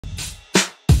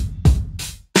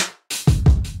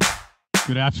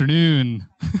Good afternoon.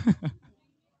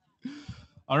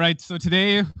 All right, so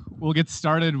today we'll get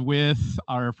started with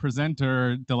our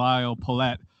presenter, Delyle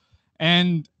Polet.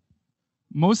 And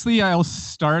mostly I'll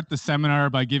start the seminar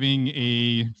by giving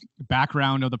a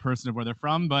background of the person of where they're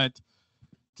from, but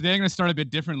today I'm going to start a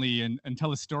bit differently and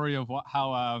tell a story of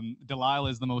how Delyle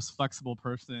is the most flexible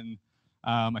person,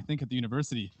 I think, at the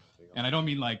university. And I don't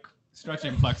mean like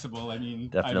stretching flexible, I mean...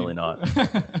 Definitely not.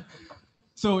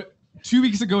 So 2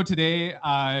 weeks ago today,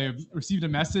 I received a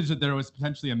message that there was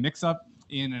potentially a mix-up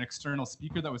in an external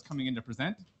speaker that was coming in to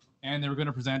present, and they were going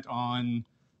to present on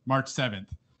March 7th.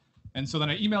 And so then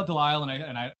I emailed Delyle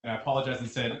and I apologized and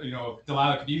said, you know,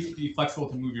 Delyle, could you be flexible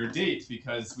to move your date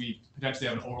because we potentially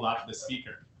have an overlap with the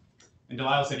speaker? And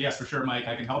Delyle said, yes, for sure, Mike,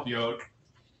 I can help you out.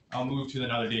 I'll move to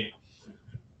another date.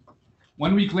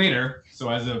 1 week later, so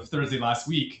as of Thursday last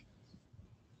week,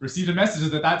 received a message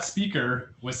that that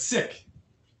speaker was sick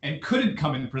and couldn't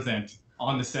come and present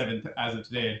on the 7th as of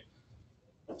today.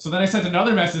 So then I sent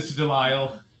another message to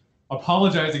Delyle,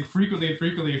 apologizing frequently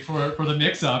for the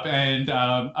mix-up, and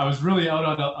I was really out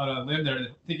on a limb there,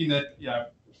 thinking that, yeah,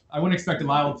 I wouldn't expect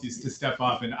Delyle to step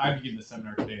up, and I'd be giving the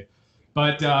seminar today.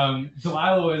 But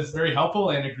Delyle was very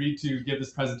helpful and agreed to give this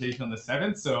presentation on the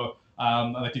 7th, so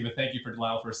I'd like to give a thank you for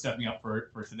Delyle for stepping up for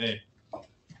today.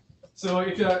 So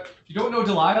if you don't know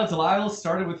Delyle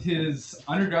started with his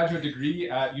undergraduate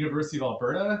degree at University of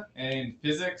Alberta in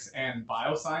physics and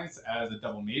bioscience as a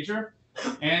double major.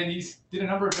 And he did a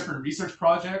number of different research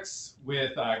projects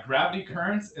with gravity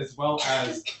currents as well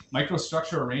as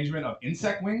microstructure arrangement of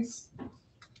insect wings.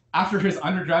 After his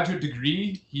undergraduate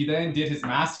degree, he then did his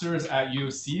master's at U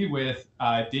of C with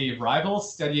Dave Reibel,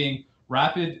 studying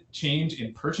rapid change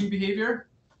in perching behavior.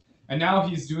 And now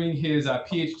he's doing his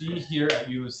PhD here at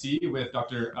U of C with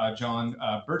Dr. John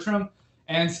Bertram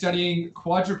and studying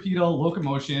quadrupedal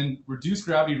locomotion, reduced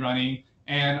gravity running,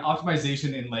 and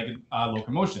optimization in leg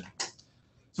locomotion.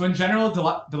 So in general,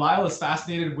 Delyle is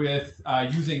fascinated with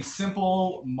using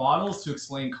simple models to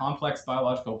explain complex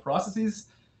biological processes.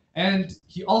 And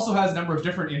he also has a number of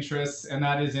different interests, and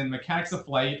that is in mechanics of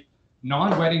flight,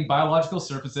 non-wetting biological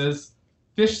surfaces,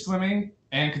 fish swimming,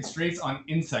 and constraints on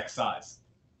insect size.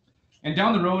 And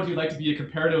down the road, he'd like to be a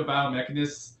comparative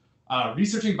biomechanist,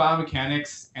 researching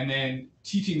biomechanics, and then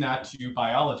teaching that to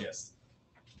biologists.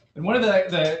 And one of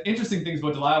the interesting things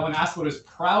about Delyle, when asked what his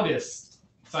proudest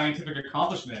scientific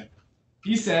accomplishment,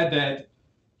 he said that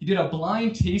he did a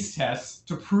blind taste test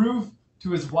to prove to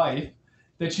his wife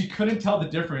that she couldn't tell the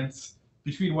difference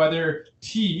between whether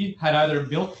tea had either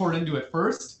milk poured into it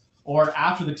first or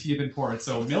after the tea had been poured.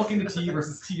 So milk into tea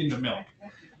versus tea into milk.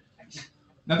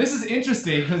 Now this is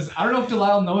interesting because I don't know if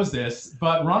Delyle knows this,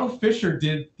 but Ronald Fisher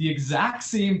did the exact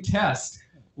same test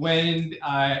when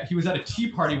he was at a tea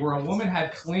party where a woman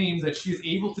had claimed that she was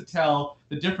able to tell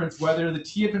the difference whether the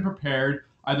tea had been prepared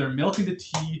either milk into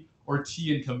tea or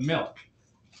tea into milk.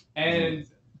 And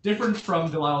different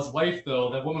from Delyle's wife, though,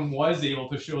 that woman was able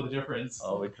to show the difference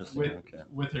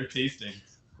with her tasting.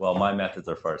 Well, my methods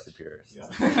are far superior. So.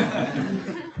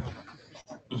 Yeah.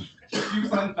 A few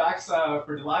fun facts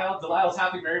for Delyle. Delyle's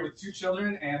happily married with 2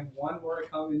 children and 1 more to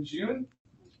come in June.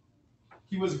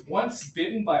 He was once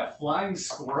bitten by a flying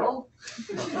squirrel.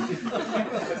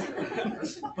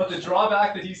 But the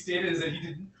drawback that he stated is that he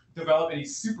didn't develop any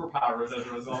superpowers as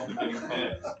a result of getting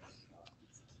bit.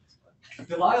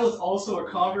 Delyle is also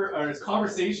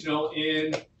conversational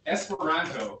in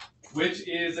Esperanto, which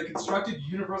is a constructed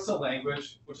universal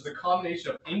language, which is a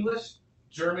combination of English,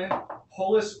 German,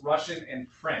 Polish, Russian, and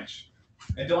French.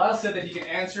 And Delyle said that he can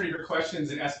answer your questions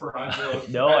in Esperanto.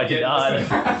 No, I did not.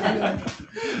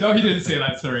 No, he didn't say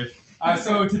that, sorry.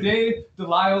 So today,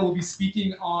 Delyle will be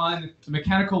speaking on the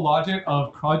mechanical logic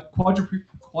of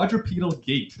quadrupedal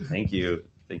gait. Thank you,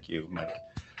 Mike.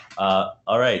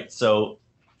 All right, so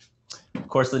of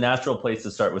course the natural place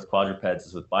to start with quadrupeds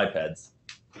is with bipeds.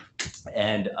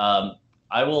 And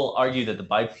I will argue that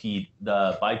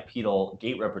the bipedal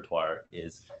gait repertoire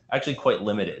is actually quite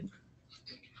limited.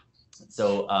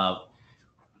 So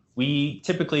we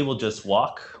typically will just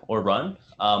walk or run,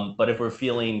 but if we're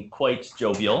feeling quite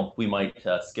jovial, we might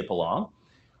skip along.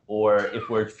 Or if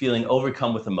we're feeling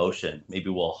overcome with emotion, maybe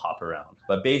we'll hop around.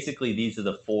 But basically, these are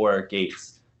the 4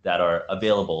 gaits that are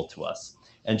available to us.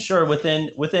 And sure,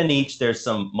 within each, there's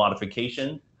some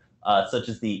modification, such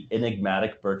as the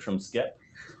enigmatic Bertram skip.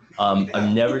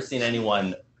 I've never seen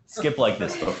anyone skip like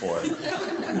this before.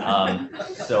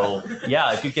 So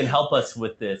yeah, if you can help us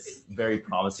with this very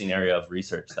promising area of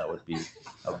research, that would be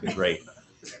great.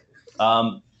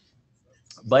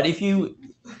 But if you,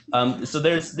 so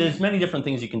there's many different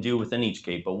things you can do within each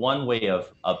gait, but one way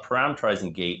of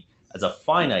parameterizing gait as a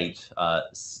finite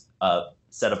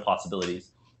set of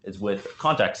possibilities is with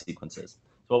contact sequences.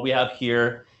 So what we have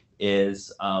here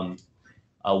is 1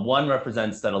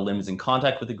 represents that a limb is in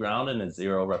contact with the ground, and a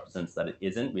 0 represents that it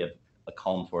isn't. We have a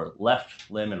column for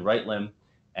left limb and right limb,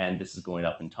 and this is going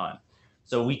up in time.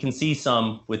 So we can see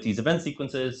some with these event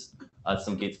sequences,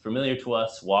 some gaits familiar to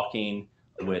us, walking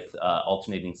with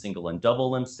alternating single and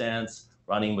double limb stance,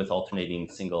 running with alternating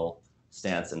single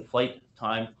stance and flight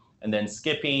time, and then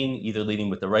skipping, either leading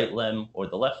with the right limb or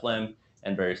the left limb,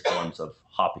 and various forms of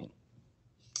hopping.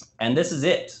 And this is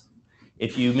it.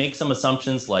 If you make some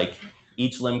assumptions like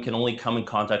each limb can only come in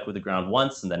contact with the ground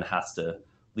once and then has to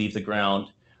leave the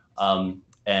ground, and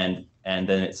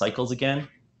then it cycles again,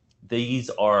 these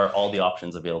are all the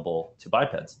options available to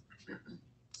bipeds.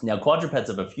 Now, quadrupeds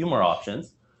have a few more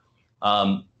options,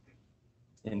 and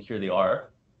here they are.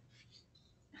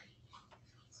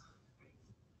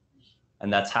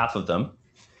 And that's half of them.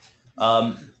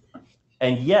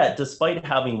 And yet, despite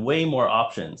having way more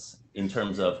options in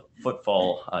terms of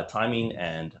footfall timing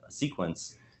and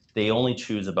sequence, they only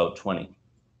choose about 20.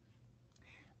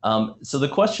 So the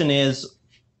question is,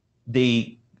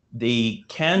 they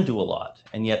can do a lot,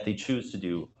 and yet they choose to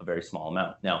do a very small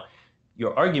amount. Now,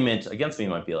 your argument against me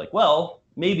might be like, well,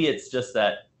 maybe it's just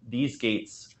that these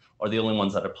gaits are the only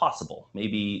ones that are possible.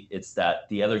 Maybe it's that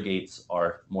the other gaits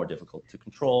are more difficult to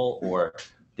control, or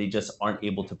they just aren't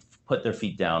able to put their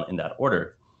feet down in that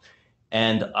order.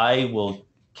 And I will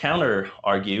counter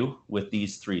argue with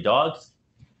these 3 dogs,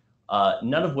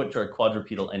 none of which are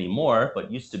quadrupedal anymore,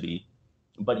 but used to be,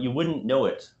 but you wouldn't know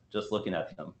it just looking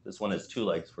at them. This one has 2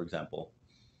 legs, for example.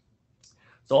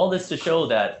 So all this to show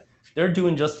that they're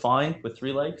doing just fine with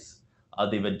 3 legs.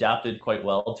 They've adapted quite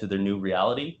well to their new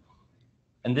reality.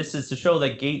 And this is to show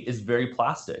that gait is very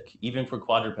plastic, even for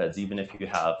quadrupeds, even if you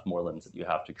have more limbs that you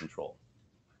have to control.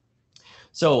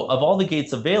 So of all the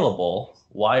gaits available,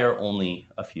 why are only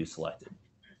a few selected?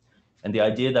 And the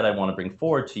idea that I want to bring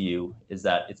forward to you is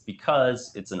that it's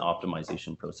because it's an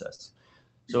optimization process.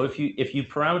 So if you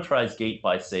parameterize gait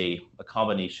by, say, a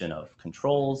combination of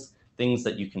controls, things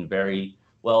that you can vary,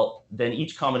 well, then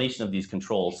each combination of these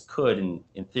controls could,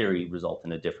 in theory, result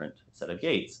in a different set of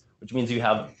gaits, which means you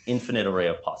have infinite array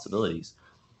of possibilities.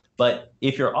 But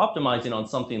if you're optimizing on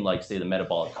something like, say, the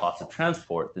metabolic cost of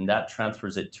transport, then that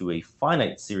transfers it to a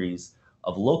finite series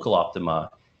of local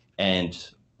optima and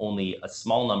only a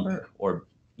small number, or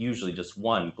usually just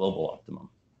one global optimum.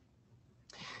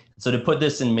 So to put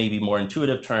this in maybe more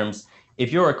intuitive terms,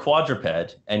 if you're a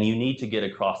quadruped and you need to get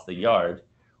across the yard,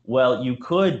 well, you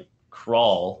could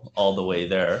crawl all the way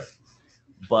there,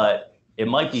 but it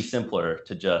might be simpler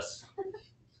to just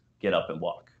get up and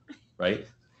walk, right?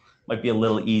 Might be a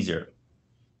little easier.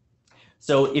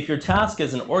 So if your task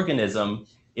as an organism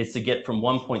is to get from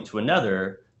one point to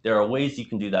another, there are ways you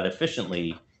can do that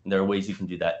efficiently, and there are ways you can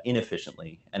do that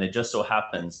inefficiently. And it just so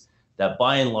happens that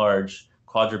by and large,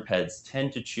 quadrupeds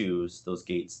tend to choose those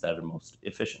gaits that are most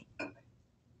efficient.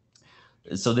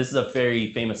 So this is a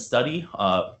very famous study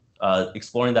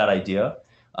exploring that idea,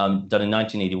 done in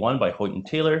 1981 by Hoyt and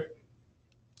Taylor.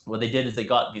 What they did is they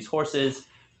got these horses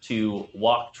to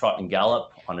walk, trot, and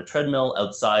gallop on a treadmill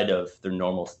outside of their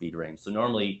normal speed range. So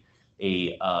normally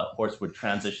a horse would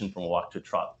transition from walk to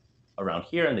trot around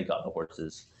here, and they got the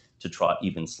horses to trot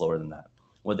even slower than that.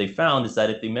 What they found is that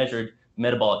if they measured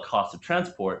metabolic cost of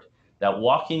transport, that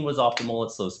walking was optimal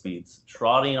at slow speeds,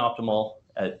 trotting optimal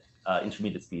at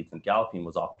intermediate speeds, and galloping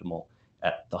was optimal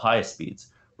at the highest speeds,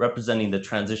 representing the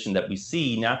transition that we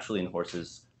see naturally in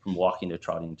horses from walking to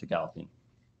trotting to galloping.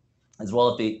 As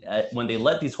well, when they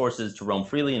let these horses to roam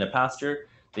freely in a pasture,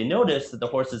 they noticed that the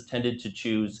horses tended to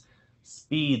choose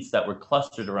speeds that were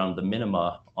clustered around the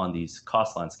minima on these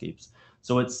cost landscapes.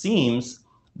 So it seems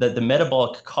that the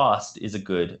metabolic cost is a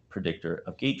good predictor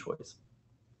of gait choice.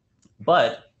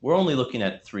 But we're only looking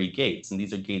at 3 gaits, and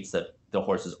these are gaits that the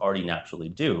horses already naturally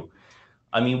do.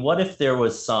 I mean, what if there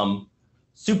was some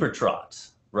super trot,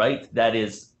 right, that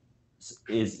is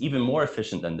even more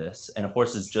efficient than this, and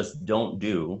horses just don't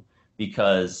do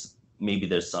because maybe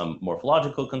there's some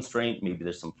morphological constraint, maybe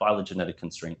there's some phylogenetic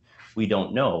constraint. We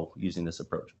don't know using this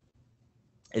approach.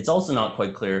 It's also not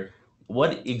quite clear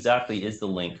what exactly is the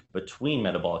link between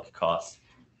metabolic cost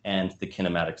and the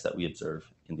kinematics that we observe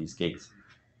in these gaits.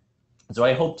 So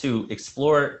I hope to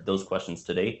explore those questions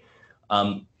today.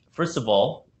 First of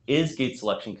all, is gait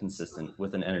selection consistent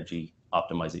with an energy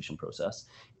optimization process?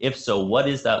 If so, what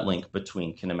is that link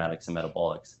between kinematics and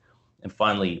metabolics? And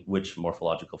finally, which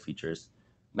morphological features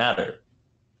matter?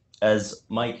 As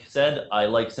Mike said, I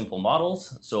like simple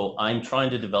models, so I'm trying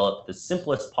to develop the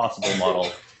simplest possible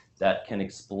model that can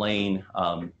explain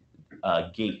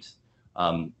gait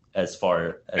as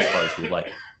far as we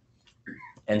like.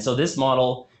 And so this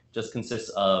model just consists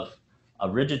of a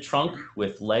rigid trunk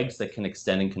with legs that can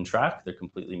extend and contract. They're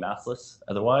completely massless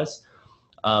otherwise.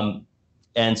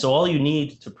 And so all you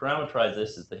need to parameterize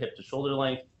this is the hip to shoulder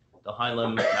length, the hind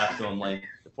limb maximum length,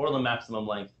 the forelimb maximum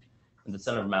length, and the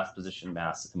center of mass, position,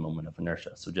 mass, and moment of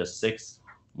inertia. So just 6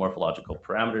 morphological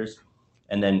parameters.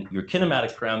 And then your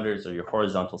kinematic parameters are your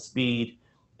horizontal speed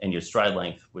and your stride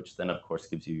length, which then of course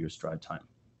gives you your stride time.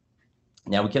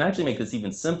 Now we can actually make this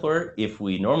even simpler if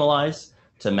we normalize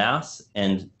to mass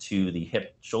and to the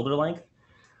hip shoulder length.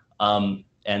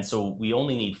 And so we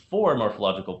only need 4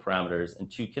 morphological parameters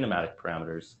and 2 kinematic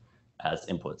parameters as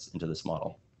inputs into this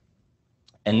model.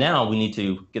 And now we need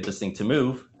to get this thing to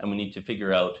move, and we need to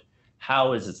figure out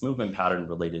how is its movement pattern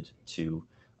related to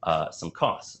some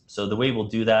costs. So the way we'll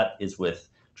do that is with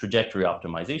trajectory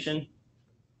optimization,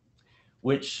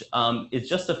 which is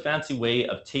just a fancy way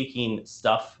of taking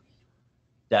stuff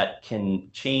that can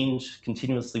change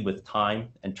continuously with time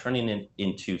and turning it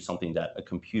into something that a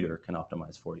computer can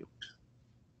optimize for you.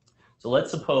 So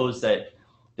let's suppose that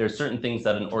there are certain things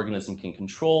that an organism can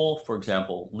control, for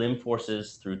example, limb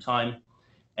forces through time,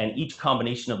 and each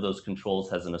combination of those controls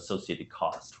has an associated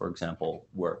cost, for example,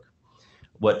 work.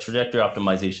 What trajectory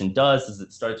optimization does is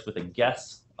it starts with a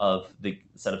guess of the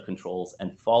set of controls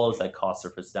and follows that cost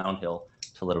surface downhill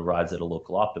till it arrives at a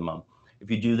local optimum. If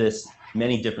you do this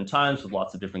many different times with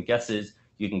lots of different guesses,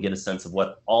 you can get a sense of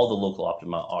what all the local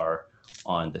optima are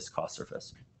on this cost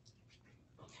surface.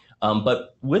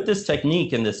 But with this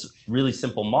technique and this really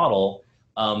simple model,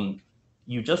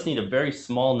 you just need a very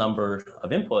small number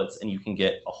of inputs and you can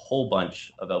get a whole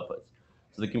bunch of outputs.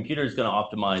 So the computer is going to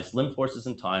optimize limb forces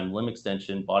in time, limb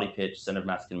extension, body pitch, center of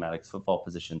mass kinematics, footfall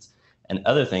positions, and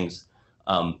other things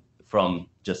from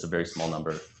just a very small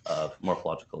number of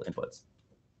morphological inputs.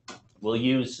 We'll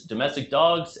use domestic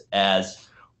dogs as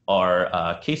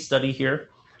our case study here.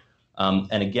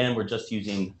 And again, we're just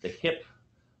using the hip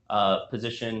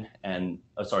position and,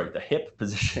 the hip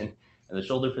position and the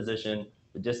shoulder position.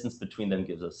 The distance between them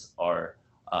gives us our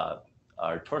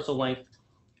torso length,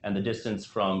 and the distance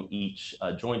from each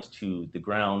joint to the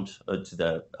ground, to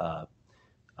the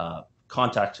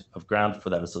contact of ground for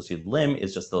that associated limb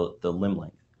is just the limb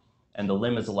length. And the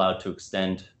limb is allowed to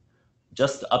extend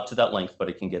just up to that length, but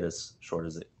it can get as short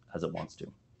as it wants to.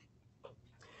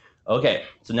 Okay,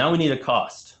 so now we need a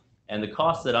cost. And the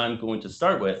cost that I'm going to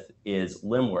start with is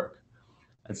limb work.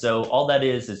 And so all that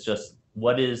is just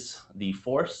what is the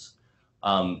force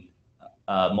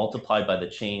multiplied by the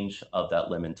change of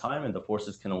that limb in time, and the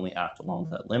forces can only act along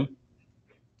that limb.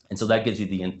 And so that gives you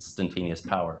the instantaneous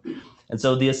power. And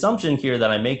so the assumption here that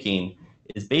I'm making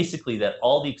is basically that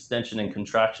all the extension and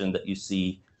contraction that you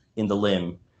see in the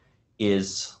limb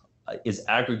is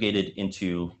aggregated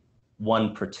into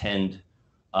one pretend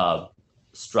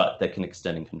strut that can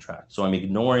extend and contract. So I'm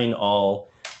ignoring all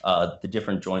the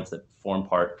different joints that form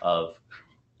part of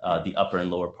the upper and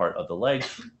lower part of the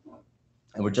legs.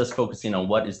 And we're just focusing on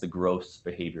what is the gross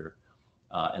behavior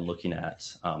and looking at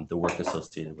the work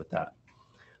associated with that.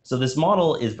 So this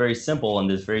model is very simple and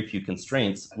there's very few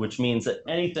constraints, which means that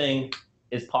anything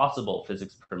is possible,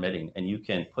 physics permitting, and you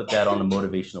can put that on a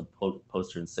motivational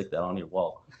poster and stick that on your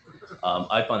wall.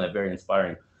 I find that very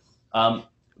inspiring.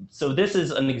 So this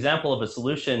is an example of a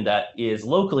solution that is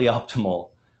locally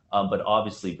optimal, but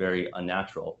obviously very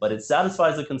unnatural. But it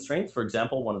satisfies the constraints. For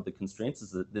example, one of the constraints is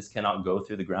that this cannot go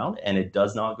through the ground, and it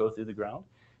does not go through the ground.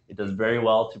 It does very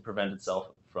well to prevent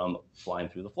itself from flying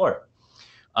through the floor.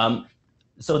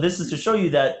 So this is to show you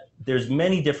that there's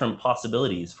many different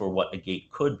possibilities for what a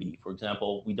gait could be. For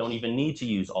example, we don't even need to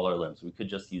use all our limbs. We could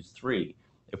just use 3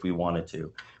 if we wanted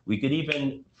to. We could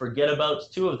even forget about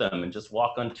 2 of them and just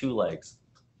walk on 2 legs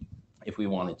if we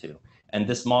wanted to. And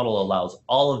this model allows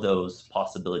all of those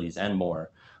possibilities and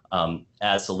more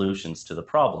as solutions to the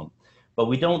problem. But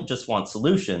we don't just want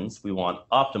solutions, we want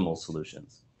optimal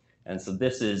solutions. And so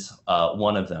this is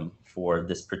one of them for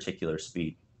this particular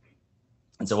speed.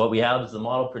 And so what we have is the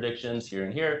model predictions here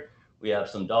and here. We have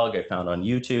some dog I found on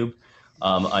YouTube.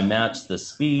 I matched the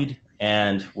speed,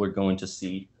 and we're going to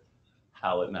see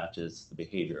how it matches the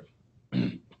behavior.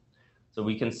 So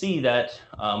we can see that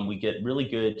we get really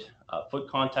good foot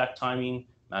contact timing,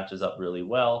 matches up really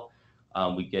well.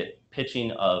 We get pitching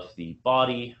of the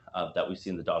body that we see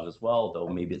in the dog as well, though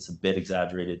maybe it's a bit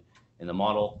exaggerated in the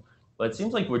model. But it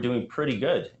seems like we're doing pretty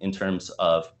good in terms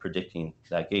of predicting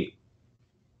that gait.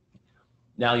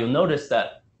 Now you'll notice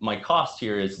that my cost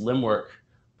here is limb work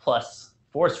plus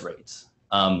force rates.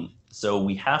 So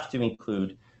we have to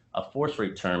include a force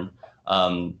rate term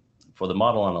for the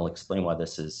model, and I'll explain why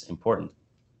this is important.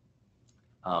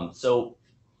 So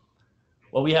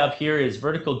what we have here is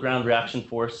vertical ground reaction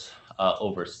force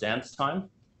over stance time.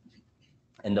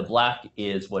 And the black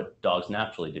is what dogs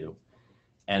naturally do.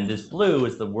 And this blue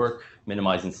is the work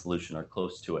minimizing solution, or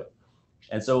close to it.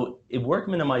 And so work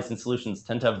minimizing solutions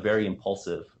tend to have very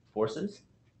impulsive forces,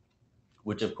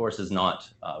 which of course is not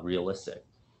realistic.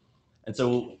 And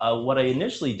so what I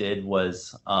initially did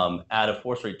was add a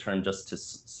force rate term just to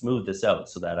smooth this out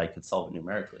so that I could solve it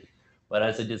numerically. But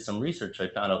as I did some research, I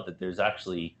found out that there's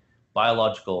actually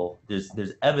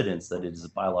there's evidence that it is a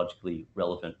biologically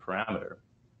relevant parameter.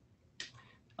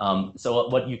 So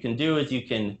what you can do is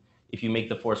if you make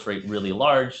the force rate really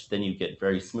large, then you get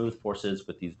very smooth forces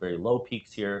with these very low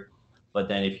peaks here. But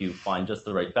then if you find just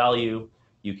the right value,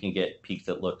 you can get peaks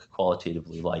that look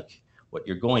qualitatively like what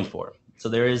you're going for. So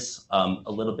there is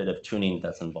a little bit of tuning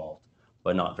that's involved,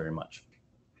 but not very much.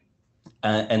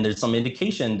 And there's some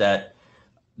indication that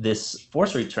this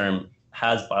force rate term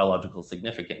has biological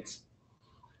significance.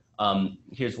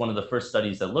 Here's one of the first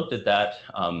studies that looked at that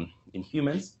in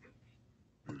humans.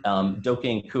 Doke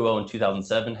and Kuo in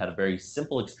 2007 had a very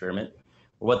simple experiment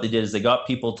where what they did is they got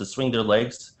people to swing their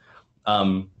legs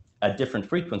at different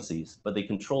frequencies, but they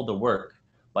controlled the work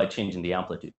by changing the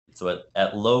amplitude. So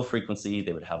at low frequency,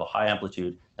 they would have a high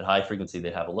amplitude. At high frequency,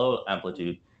 they'd have a low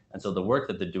amplitude. And so the work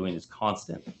that they're doing is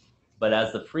constant. But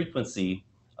as the frequency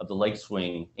of the leg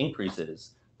swing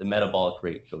increases, the metabolic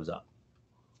rate goes up.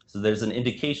 So there's an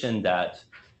indication that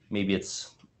maybe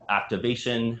it's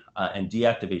activation and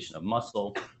deactivation of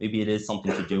muscle. Maybe it is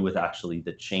something to do with actually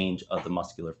the change of the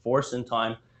muscular force in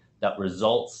time that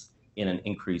results in an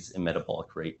increase in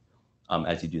metabolic rate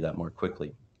as you do that more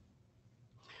quickly.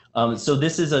 So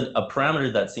this is a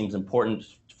parameter that seems important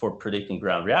for predicting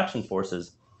ground reaction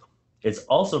forces. It's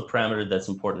also a parameter that's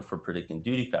important for predicting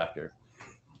duty factor.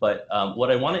 But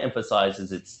what I want to emphasize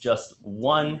is it's just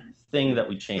one thing that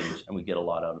we change and we get a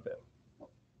lot out of it.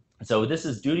 So this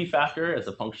is duty factor as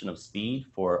a function of speed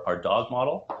for our dog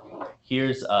model.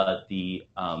 Here's the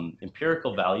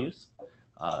empirical values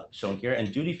shown here.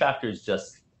 And duty factor is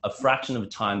just a fraction of the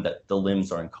time that the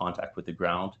limbs are in contact with the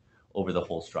ground over the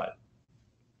whole stride.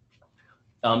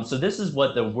 So this is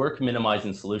what the work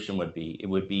minimizing solution would be. It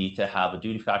would be to have a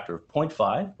duty factor of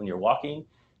 0.5 when you're walking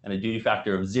and a duty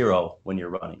factor of 0 when you're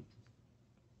running.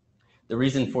 The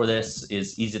reason for this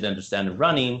is easy to understand in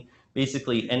running.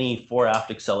 Basically, any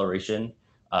fore-aft acceleration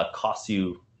costs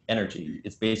you energy.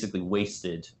 It's basically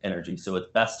wasted energy. So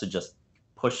it's best to just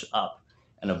push up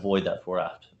and avoid that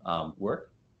fore-aft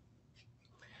work.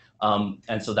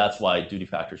 And so that's why duty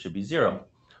factor should be 0.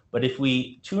 But if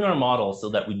we tune our model so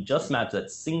that we just match that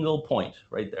single point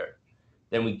right there,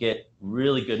 then we get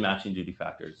really good matching duty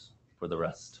factors for the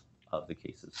rest of the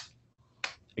cases,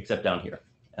 except down here.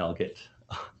 And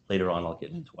later on, I'll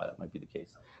get into why that might be the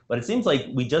case. But it seems like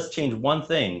we just change one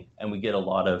thing and we get a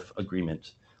lot of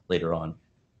agreement later on.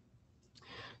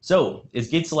 So is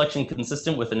gait selection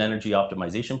consistent with an energy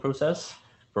optimization process?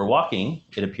 For walking,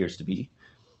 it appears to be.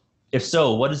 If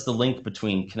so, what is the link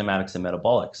between kinematics and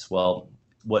metabolics? Well,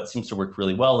 what seems to work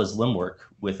really well is limb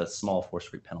work with a small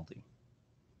force rate penalty.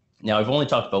 Now, I've only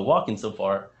talked about walking so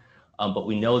far, but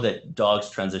we know that dogs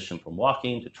transition from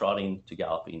walking to trotting to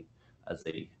galloping as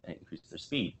they increase their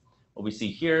speed. What we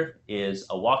see here is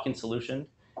a walking solution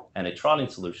and a trotting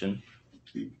solution.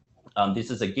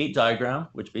 This is a gait diagram,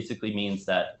 which basically means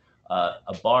that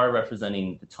a bar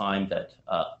representing the time that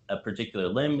a particular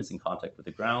limb is in contact with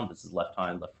the ground. This is left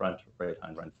hind, left front, right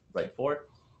hind, right fore.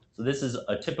 So this is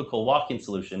a typical walking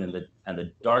solution, and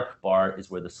the dark bar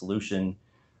is where the solution,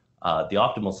 the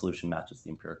optimal solution, matches the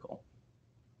empirical.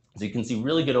 So you can see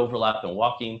really good overlap in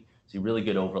walking, see really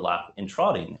good overlap in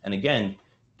trotting. And again,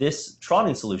 this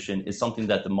trotting solution is something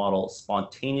that the model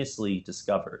spontaneously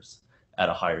discovers at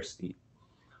a higher speed.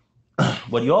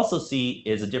 What you also see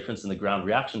is a difference in the ground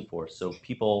reaction force. So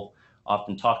people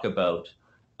often talk about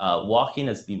walking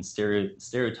as being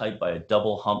stereotyped by a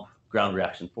double hump ground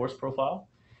reaction force profile,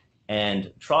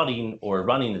 and trotting or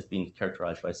running as being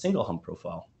characterized by a single hump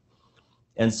profile.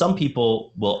 And some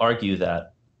people will argue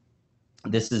that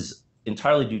this is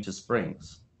entirely due to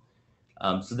springs.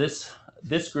 So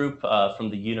this group from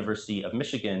the University of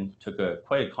Michigan took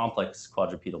quite a complex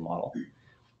quadrupedal model,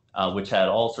 which had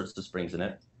all sorts of springs in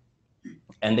it.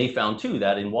 And they found too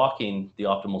that in walking, the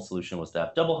optimal solution was to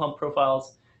have double hump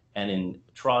profiles, and in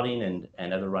trotting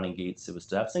and other running gaits, it was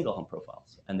to have single hump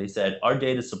profiles. And they said, our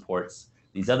data supports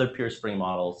these other pure spring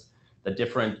models that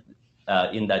different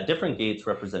gaits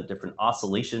represent different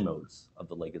oscillation modes of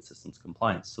the legged system's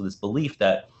compliance. So this belief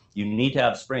that you need to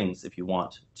have springs if you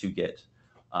want to get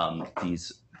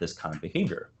this kind of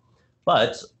behavior.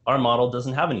 But our model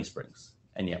doesn't have any springs.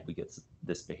 and yet we get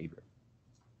this behavior.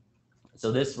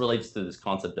 So this relates to this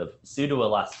concept of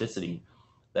pseudoelasticity,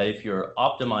 that if you're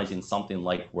optimizing something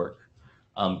like work,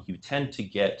 you tend to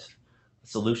get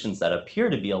solutions that appear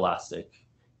to be elastic,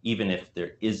 even if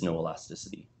there is no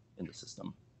elasticity in the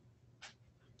system.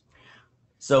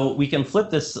 So we can flip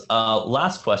this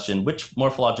last question, which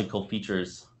morphological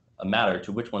features matter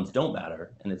to which ones don't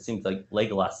matter, and it seems like leg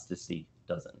elasticity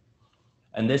doesn't.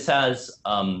 And this has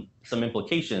some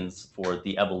implications for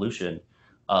the evolution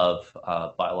of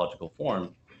biological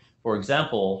form. For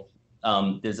example,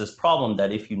 there's this problem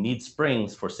that if you need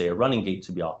springs for, say, a running gait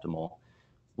to be optimal,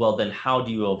 well, then how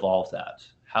do you evolve that?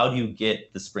 How do you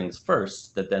get the springs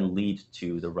first that then lead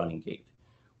to the running gait?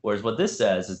 Whereas what this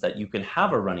says is that you can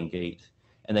have a running gait,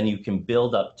 and then you can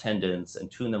build up tendons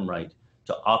and tune them right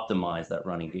to optimize that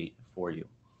running gait for you.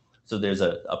 So there's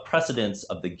a precedence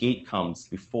of the gait comes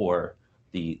before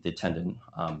the tendon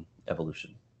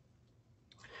evolution.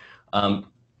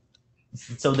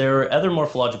 So there are other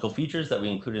morphological features that we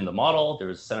included in the model.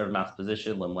 There's center of mass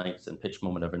position, limb lengths, and pitch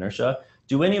moment of inertia.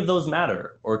 Do any of those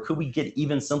matter, or could we get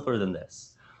even simpler than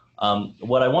this?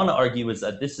 What I want to argue is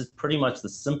that this is pretty much the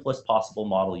simplest possible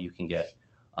model you can get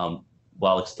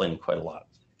while explaining quite a lot.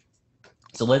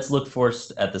 So let's look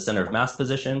first at the center of mass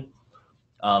position.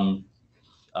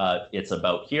 It's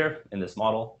about here in this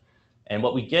model. And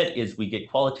what we get is we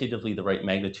get qualitatively the right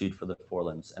magnitude for the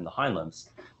forelimbs and the hind limbs.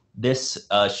 This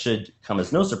should come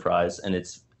as no surprise, and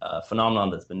it's a phenomenon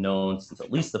that's been known since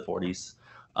at least the 40s.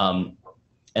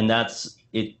 And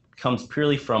it comes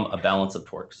purely from a balance of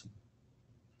torques.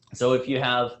 So if you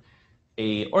have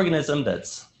an organism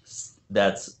that's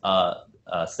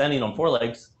standing on four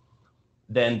legs,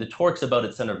 then the torques about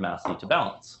its center of mass need to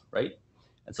balance, right?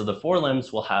 And so the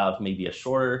forelimbs will have maybe a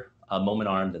shorter moment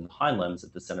arm than the hind limbs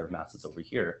if the center of mass is over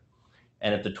here.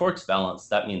 And if the torques balance,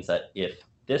 that means that if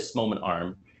this moment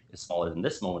arm is smaller than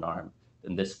this moment arm,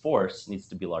 then this force needs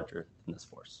to be larger than this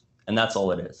force. And that's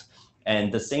all it is.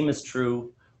 And the same is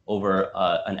true over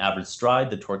an average stride.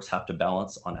 The torques have to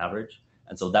balance on average.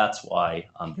 And so that's why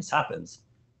this happens.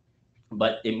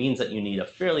 But it means that you need a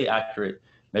fairly accurate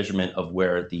measurement of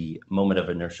where the moment of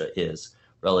inertia is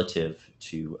relative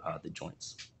to the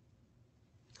joints.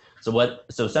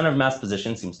 So center of mass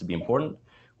position seems to be important.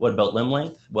 What about limb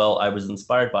length? Well, I was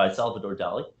inspired by Salvador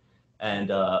Dali,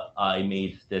 and I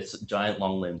made this giant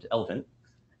long-limbed elephant.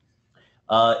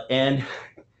 And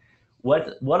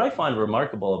what I find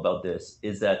remarkable about this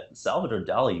is that Salvador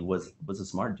Dali was a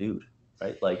smart dude,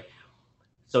 right? Like,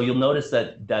 so you'll notice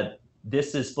that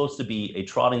this is supposed to be a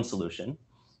trotting solution,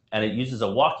 and it uses a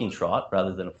walking trot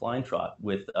rather than a flying trot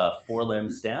with a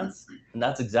four-limb stance, and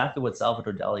that's exactly what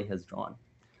Salvador Dali has drawn.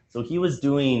 So he was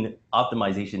doing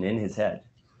optimization in his head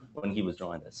when he was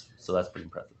drawing this, so that's pretty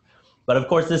impressive. But of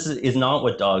course, this is not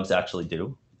what dogs actually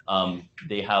do.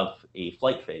 They have a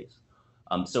flight phase.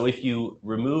 So if you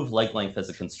remove leg length as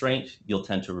a constraint, you'll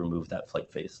tend to remove that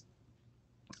flight phase.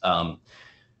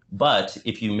 But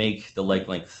if you make the leg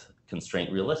length constraint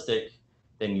realistic,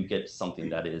 then you get something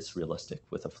that is realistic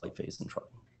with a flight phase and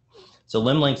trotting. So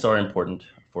limb lengths are important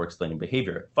for explaining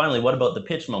behavior. Finally, what about the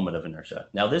pitch moment of inertia?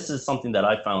 Now, this is something that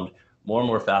I found more and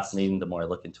more fascinating the more I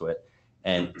look into it.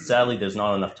 And sadly, there's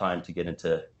not enough time to get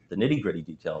into the nitty-gritty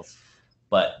details.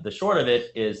 But the short of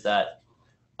it is that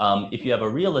if you have a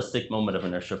realistic moment of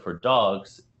inertia for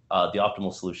dogs, the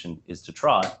optimal solution is to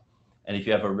trot. And if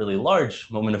you have a really large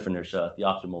moment of inertia, the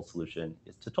optimal solution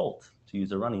is to tolt, to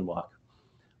use a running walk.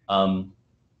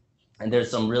 And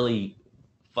there's some really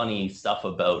funny stuff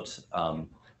about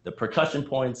the percussion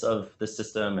points of the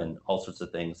system and all sorts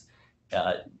of things.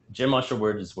 Jim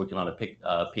Usherwood is working on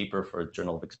a paper for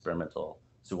Journal of Experimental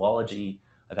Zoology.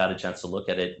 I've had a chance to look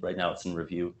at it. Right now it's in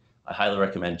review. I highly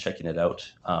recommend checking it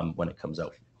out when it comes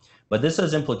out. But this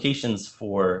has implications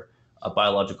for a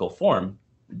biological form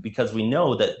because we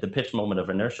know that the pitch moment of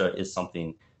inertia is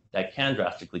something that can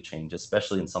drastically change,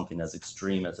 especially in something as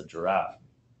extreme as a giraffe.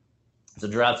 So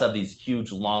giraffes have these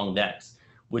huge long necks,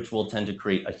 which will tend to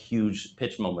create a huge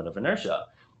pitch moment of inertia.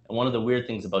 And one of the weird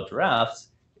things about giraffes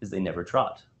is they never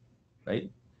trot,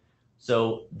 right?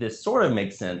 So this sort of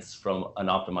makes sense from an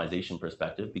optimization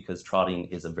perspective because trotting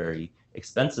is a very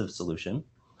expensive solution.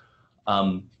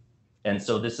 And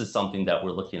so this is something that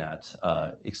we're looking at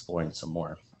exploring some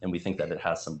more. And we think that it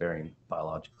has some bearing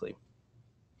biologically.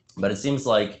 But it seems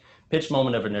like pitch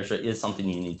moment of inertia is something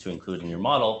you need to include in your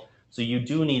model. So you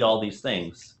do need all these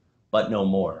things, but no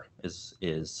more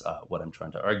is what I'm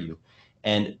trying to argue.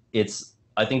 And it's,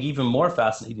 I think, even more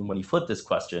fascinating when you flip this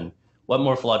question, what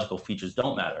morphological features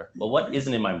don't matter? Well, what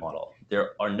isn't in my model?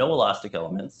 There are no elastic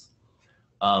elements.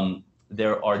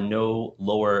 there are no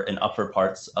lower and upper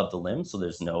parts of the limb, so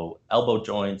there's no elbow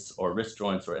joints or wrist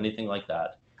joints or anything like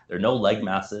that. There are no leg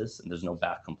masses, and there's no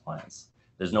back compliance.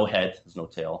 There's no head, there's no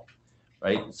tail,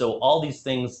 right? So all these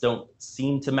things don't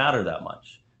seem to matter that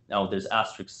much. Now, there's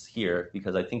asterisks here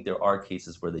because I think there are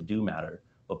cases where they do matter,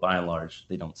 but by and large,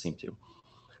 they don't seem to.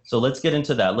 So let's get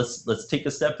into that. Let's take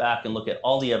a step back and look at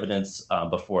all the evidence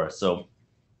before us. So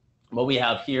what we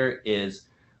have here is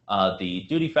the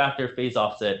duty factor, phase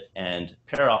offset, and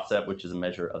pair offset, which is a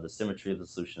measure of the symmetry of the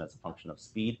solution as a function of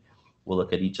speed. We'll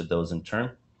look at each of those in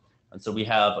turn. And so we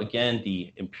have, again,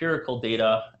 the empirical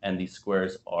data, and these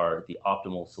squares are the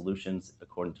optimal solutions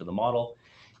according to the model.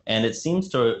 And it seems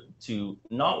to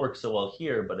not work so well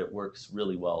here, but it works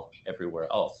really well everywhere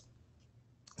else.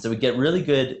 So we get really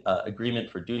good agreement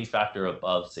for duty factor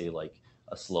above, say, like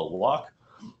a slow walk.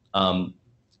 And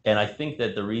I think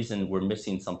that the reason we're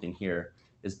missing something here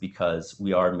is because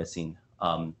we are missing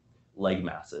leg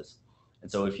masses. And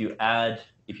so if you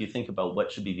think about what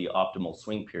should be the optimal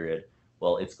swing period,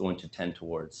 well, it's going to tend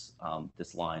towards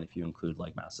this line if you include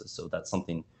leg masses. So that's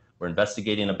something we're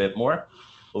investigating a bit more.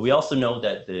 But we also know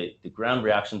that the ground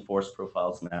reaction force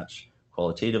profiles match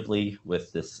qualitatively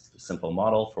with this simple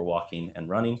model for walking and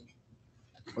running.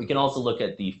 We can also look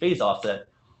at the phase offset.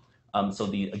 So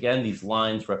again, these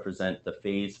lines represent the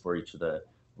phase for each of the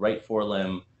right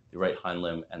forelimb, the right hind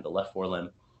limb, and the left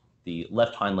forelimb. The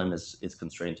left hind limb is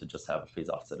constrained to just have a phase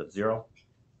offset of 0.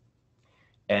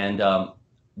 And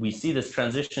we see this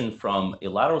transition from a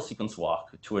lateral sequence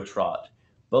walk to a trot,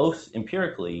 both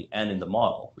empirically and in the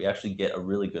model. We actually get a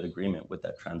really good agreement with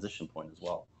that transition point as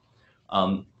well.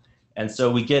 And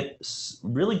so we get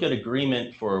really good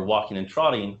agreement for walking and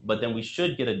trotting, but then we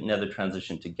should get another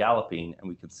transition to galloping, and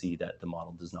we can see that the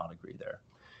model does not agree there.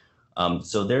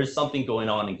 So there's something going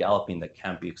on in galloping that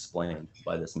can't be explained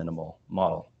by this minimal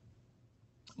model.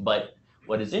 But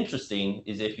what is interesting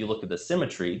is if you look at the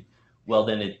symmetry, well,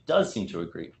 then it does seem to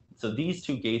agree. So these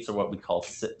two gaits are what we call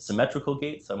symmetrical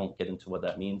gaits. I won't get into what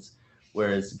that means,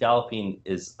 whereas galloping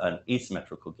is an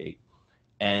asymmetrical gait.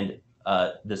 And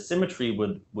the symmetry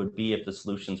would be if the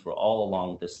solutions were all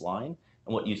along this line.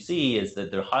 And what you see is that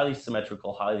they're highly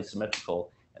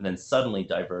symmetrical, and then suddenly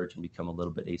diverge and become a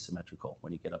little bit asymmetrical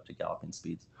when you get up to galloping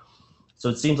speeds. So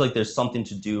it seems like there's something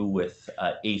to do with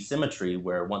asymmetry,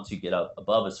 where once you get up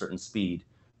above a certain speed,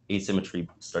 asymmetry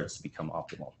starts to become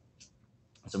optimal.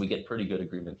 So we get pretty good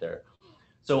agreement there.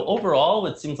 So overall,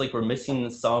 it seems like we're missing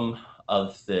some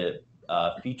of the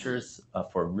features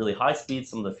for really high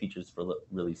speeds, some of the features for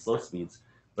really slow speeds.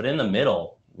 But in the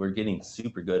middle, we're getting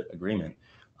super good agreement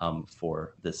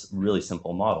for this really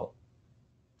simple model.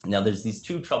 Now, there's these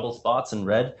two trouble spots in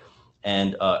red,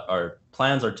 and our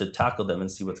plans are to tackle them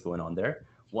and see what's going on there.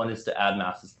 One is to add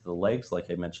masses to the legs,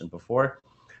 like I mentioned before.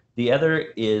 The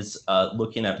other is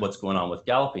looking at what's going on with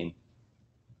galloping.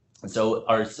 So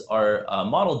our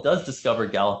model does discover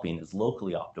galloping is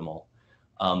locally optimal,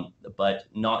 but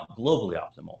not globally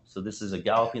optimal. So this is a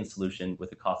galloping solution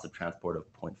with a cost of transport of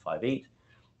 0.58.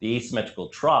 The asymmetrical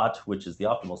trot, which is the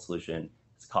optimal solution,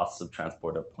 is costs of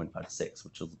transport of 0.56,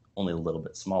 which is only a little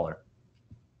bit smaller.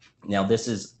 Now, this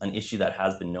is an issue that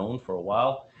has been known for a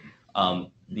while.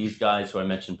 These guys who I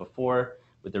mentioned before,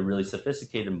 with a really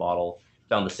sophisticated model,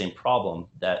 found the same problem,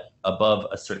 that above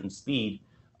a certain speed,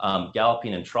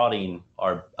 galloping and trotting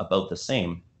are about the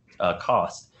same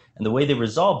cost. And the way they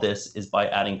resolve this is by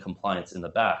adding compliance in the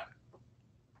back.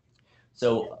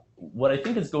 So what I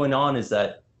think is going on is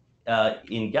that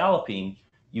in galloping,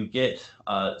 you get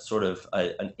sort of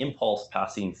an impulse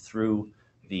passing through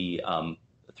the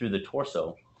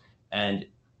torso, and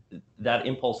that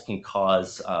impulse can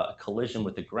cause a collision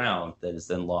with the ground that is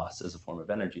then lost as a form of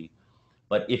energy.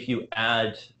 But if you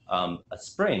add a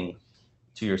spring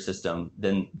to your system,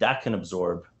 then that can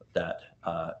absorb that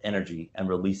energy and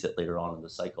release it later on in the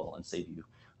cycle and save you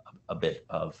a bit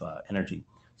of energy.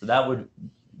 So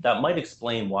that might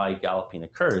explain why galloping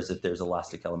occurs if there's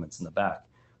elastic elements in the back.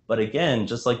 But again,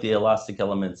 just like the elastic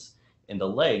elements in the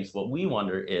legs, what we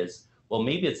wonder is, well,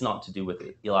 maybe it's not to do with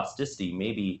elasticity.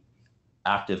 Maybe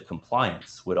active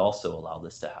compliance would also allow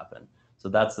this to happen. So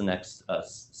that's the next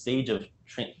stage of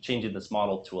changing this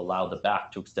model to allow the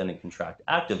back to extend and contract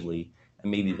actively, and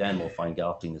maybe then we'll find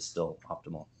galloping is still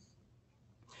optimal.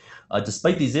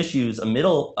 Despite these issues, a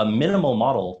minimal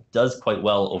model does quite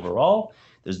well overall.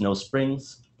 There's no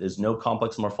springs, there's no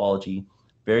complex morphology,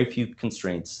 very few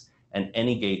constraints, and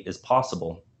any gait is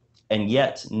possible. And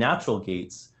yet, natural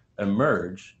gaits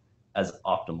emerge as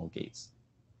optimal gaits.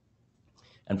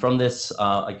 And from this,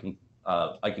 I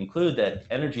conclude that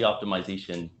energy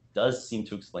optimization does seem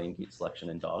to explain gait selection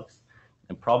in dogs,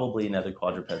 and probably in other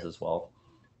quadrupeds as well.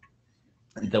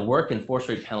 the work and force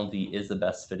rate penalty is the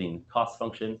best fitting cost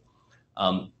function,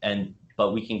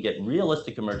 but we can get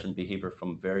realistic emergent behavior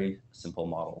from very simple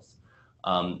models.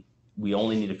 We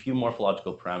only need a few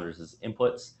morphological parameters as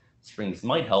inputs. Springs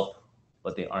might help,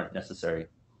 but they aren't necessary.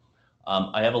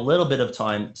 I have a little bit of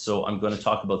time, so I'm going to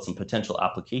talk about some potential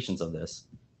applications of this.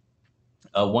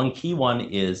 One key one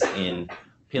is in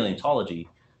paleontology.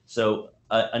 So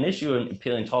an issue in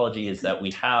paleontology is that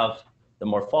we have the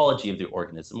morphology of the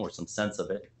organism, or some sense of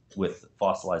it, with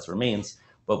fossilized remains,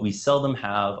 but we seldom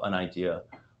have an idea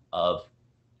of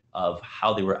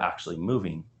how they were actually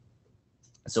moving.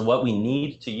 So what we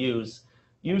need to use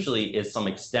usually is some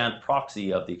extant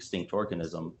proxy of the extinct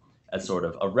organism as sort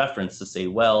of a reference to say,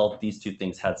 well, these two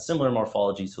things had similar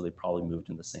morphology, so they probably moved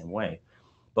in the same way.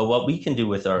 But what we can do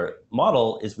with our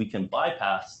model is we can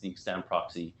bypass the extant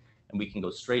proxy, and we can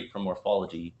go straight from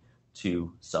morphology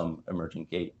to some emergent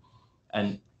gait.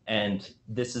 And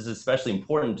this is especially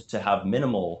important to have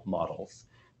minimal models,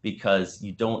 because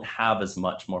you don't have as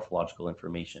much morphological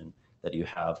information that you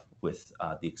have with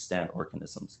the extant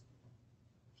organisms.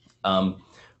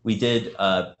 We did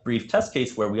a brief test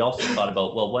case where we also thought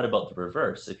about, well, what about the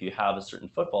reverse? If you have a certain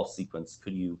football sequence,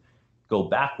 could you go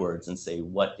backwards and say,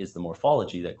 what is the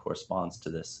morphology that corresponds to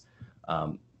this,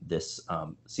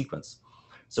 sequence?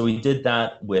 So we did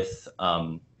that with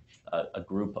a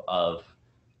group of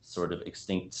sort of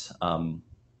extinct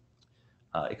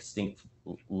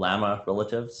llama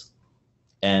relatives.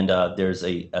 And there's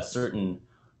a certain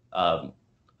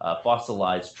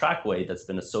fossilized trackway that's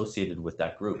been associated with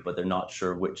that group, but they're not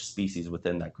sure which species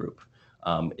within that group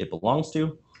it belongs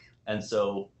to. And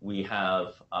so we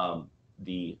have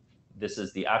this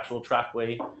is the actual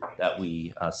trackway that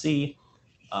we see.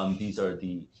 This is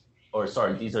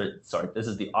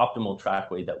the optimal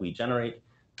trackway that we generate.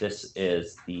 This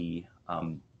is the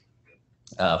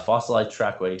fossilized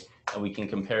trackway, and we can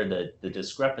compare the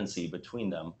discrepancy between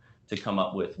them to come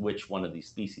up with which one of these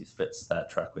species fits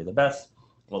that trackway the best.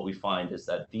 What we find is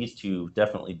that these two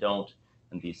definitely don't,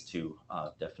 and these two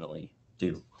definitely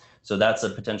do. So that's a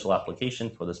potential application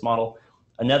for this model.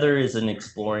 Another is in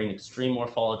exploring extreme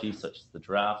morphology, such as the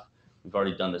giraffe. We've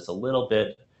already done this a little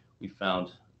bit. We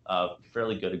found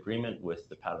fairly good agreement with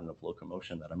the pattern of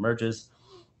locomotion that emerges.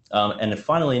 And then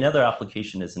finally, another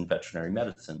application is in veterinary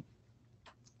medicine.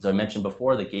 As I mentioned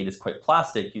before, the gait is quite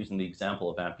plastic, using the example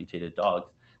of amputated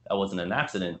dogs. That wasn't an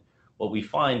accident. What we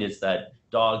find is that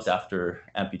dogs, after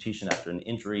amputation, after an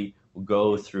injury, will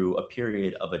go through a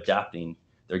period of adapting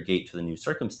their gait to the new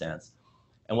circumstance.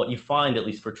 And what you find, at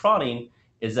least for trotting,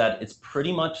 is that it's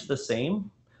pretty much the same.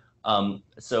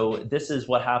 So this is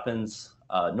what happens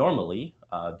normally.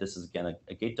 This is, again,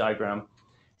 a gait diagram.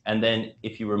 And then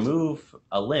if you remove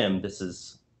a limb, this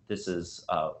is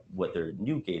what their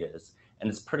new gait is. And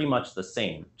it's pretty much the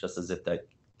same, just as if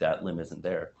that limb isn't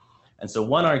there. And so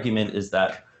one argument is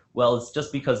that, well, it's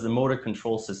just because the motor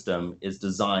control system is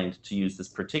designed to use this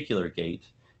particular gait,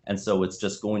 and so it's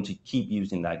just going to keep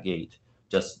using that gait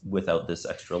just without this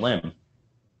extra limb.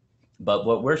 But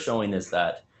what we're showing is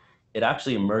that it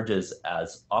actually emerges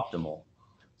as optimal.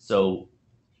 So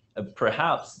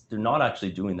perhaps they're not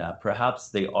actually doing that. Perhaps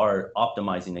they are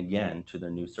optimizing again to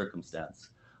their new circumstance.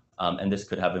 And this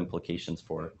could have implications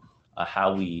for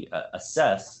how we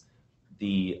assess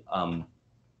the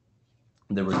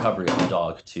recovery of the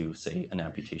dog to, say, an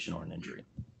amputation or an injury.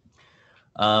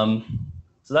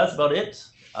 So that's about it.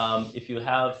 If you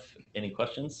have any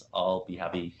questions, I'll be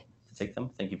happy to take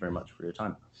them. Thank you very much for your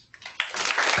time.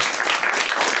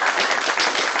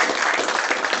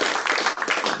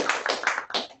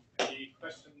 Any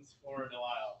questions for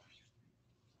Delyle?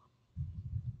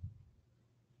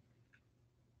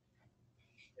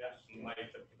 Yeah, mic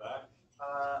at the back.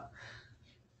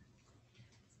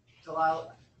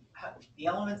 Delyle, the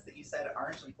elements that you said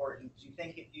aren't important, do you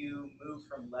think if you move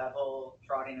from level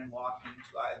trotting and walking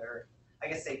to either, I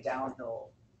guess, say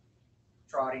downhill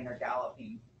trotting or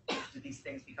galloping, do these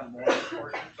things become more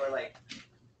important? Or like,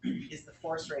 is the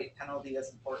force rate penalty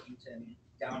as important in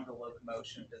downhill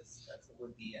locomotion as it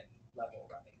would be in level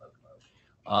running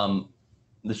locomotion?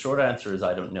 The short answer is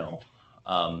I don't know.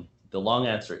 The long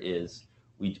answer is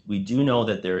we do know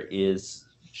that there is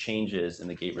changes in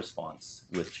the gait response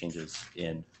with changes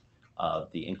in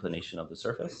the inclination of the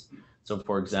surface. So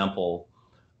for example,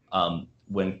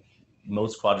 when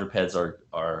most quadrupeds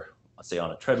are say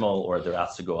on a treadmill, or they're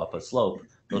asked to go up a slope,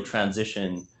 they'll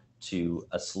transition to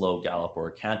a slow gallop or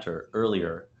a canter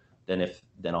earlier than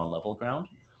on level ground.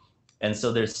 And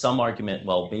so there's some argument,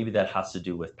 well, maybe that has to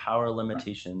do with power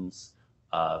limitations,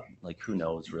 like who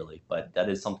knows really, but that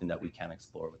is something that we can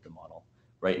explore with the model.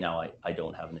 Right now, I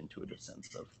don't have an intuitive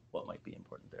sense of what might be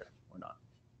important there or not.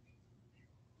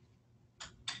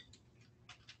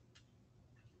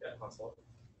 consult.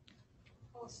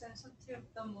 How sensitive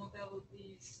the model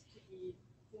is to the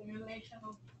formulation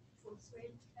of force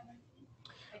rate penalty?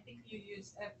 I think you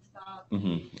use F dot.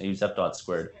 I use F dot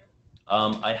squared.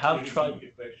 I have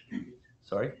tried.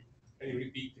 Sorry? Can you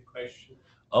repeat the question?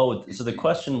 Oh, so the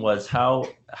question was how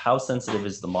sensitive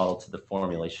is the model to the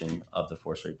formulation of the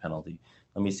force rate penalty?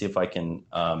 Let me see if I can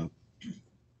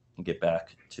get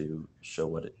back to show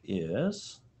what it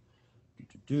is.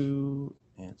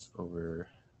 It's over.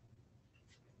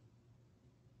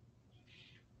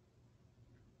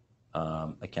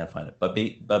 I can't find it, but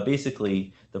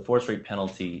basically the force rate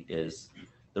penalty is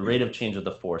the rate of change of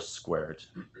the force squared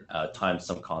times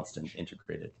some constant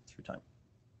integrated through time.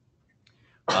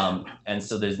 And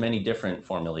so there's many different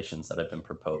formulations that have been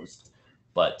proposed,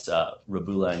 but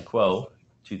Rabula and Kuo,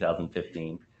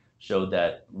 2015, showed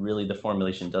that really the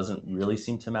formulation doesn't really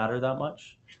seem to matter that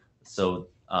much. So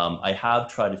I have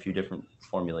tried a few different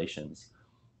formulations.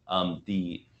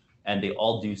 And they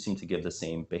all do seem to give the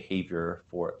same behavior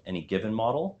for any given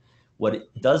model. What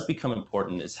it does become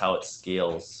important is how it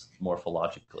scales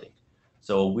morphologically.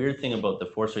 So a weird thing about the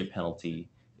force rate penalty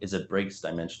is it breaks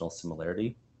dimensional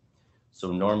similarity.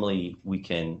 So normally we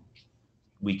can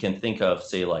think of,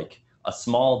 say, like a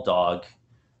small dog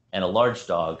and a large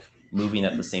dog moving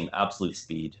at the same absolute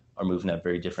speed are moving at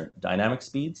very different dynamic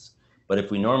speeds. But if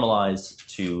we normalize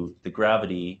to the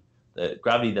gravity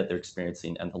that they're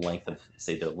experiencing and the length of,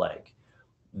 say, their leg,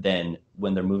 then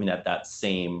when they're moving at that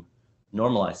same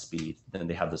normalized speed, then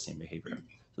they have the same behavior.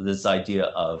 So this idea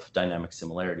of dynamic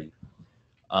similarity.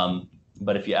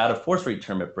 But if you add a force rate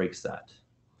term, it breaks that.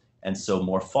 And so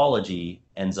morphology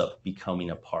ends up becoming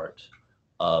a part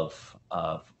of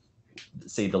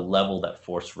say, the level that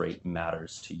force rate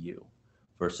matters to you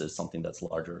versus something that's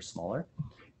larger or smaller.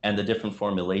 And the different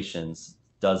formulations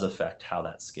does affect how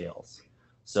that scales.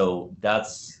 So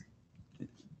that's,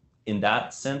 in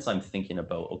that sense, I'm thinking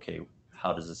about, okay,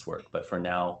 how does this work? But for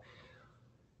now,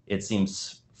 it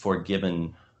seems for a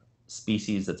given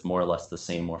species that's more or less the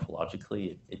same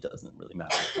morphologically, it doesn't really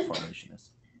matter what the formulation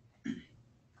is.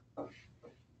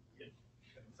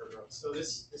 So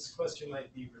this question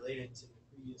might be related to the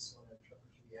previous one I'm trying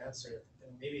to answer,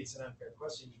 and maybe it's an unfair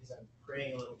question because I'm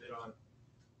preying a little bit on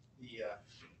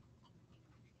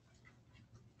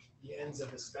the ends of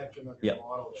the spectrum of your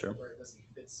model where it doesn't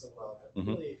fit so well. But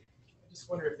really, I just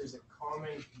wonder if there's a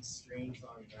common constraint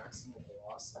on maximum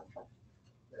velocity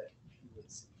that you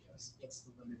would suggest. What's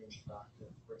the limiting factor?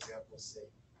 For example, say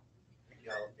a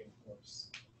galloping horse.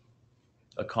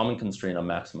 A common constraint on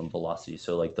maximum velocity,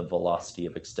 so like the velocity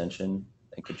of extension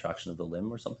and contraction of the limb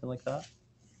or something like that?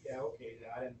 Yeah, okay,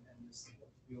 that and just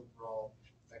the overall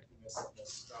effectiveness of the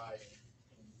stride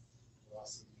and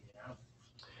velocity of the animal.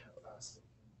 How fast it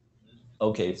can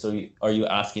move. Okay, so are you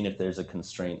asking if there's a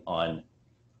constraint on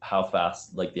how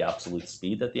fast, like the absolute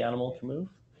speed that the animal can move?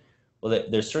 Well,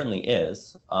 there certainly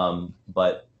is,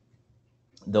 but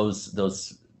those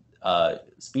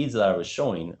speeds that I was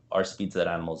showing are speeds that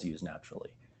animals use naturally.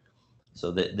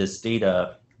 So this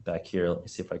data back here, let me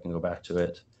see if I can go back to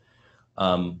it.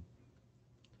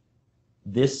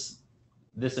 This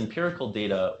empirical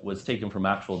data was taken from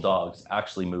actual dogs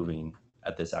actually moving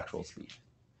at this actual speed,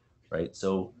 right?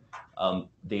 So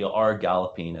they are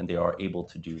galloping and they are able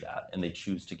to do that and they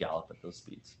choose to gallop at those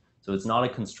speeds. So it's not a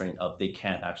constraint of they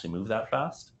can't actually move that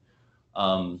fast.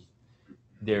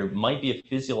 There might be a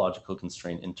physiological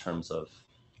constraint in terms of,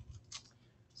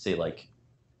 say, like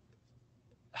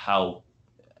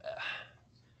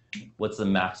what's the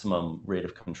maximum rate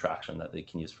of contraction that they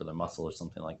can use for their muscle or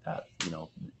something like that. You know,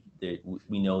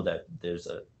 we know that there's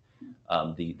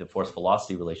the force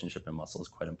velocity relationship in muscle is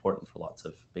quite important for lots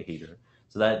of behavior.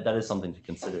 So that is something to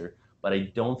consider. But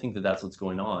I don't think that that's what's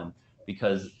going on,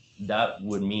 because that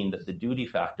would mean that the duty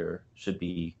factor should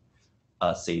be,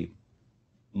 say,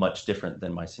 much different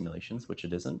than my simulations, which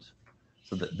it isn't.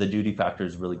 So the duty factor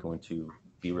is really going to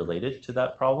be related to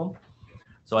that problem.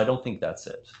 So I don't think that's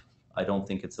it. I don't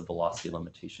think it's a velocity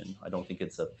limitation. I don't think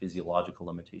it's a physiological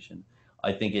limitation.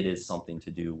 I think it is something to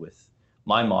do with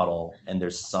my model, and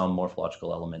there's some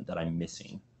morphological element that I'm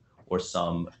missing, or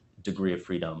some degree of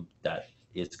freedom that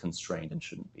is constrained and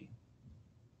shouldn't be.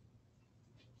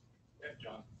 Yeah,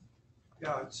 John.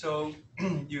 Yeah, so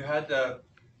you had a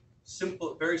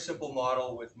very simple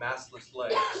model with massless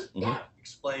legs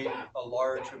explain a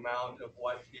large amount of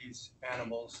what these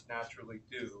animals naturally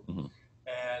do.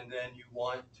 And then you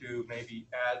want to maybe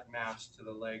add mass to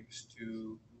the legs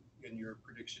and your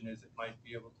prediction is it might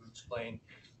be able to explain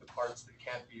the parts that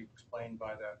can't be explained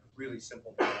by the really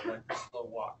simple model, like the slow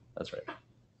walk. That's right.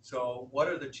 So what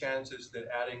are the chances that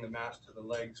adding the mass to the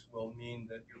legs will mean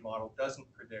that your model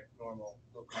doesn't predict normal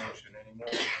locomotion anymore?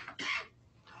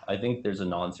 I think there's a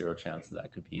non-zero chance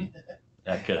that could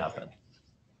happen.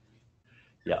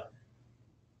 Yeah.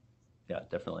 Yeah,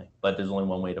 definitely. But there's only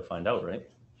one way to find out, right?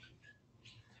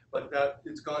 But that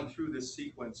it's gone through this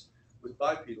sequence with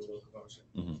bipedal locomotion,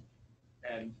 Mm-hmm.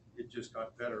 and it just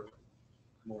got better with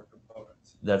more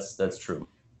components. That's true.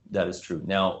 That is true.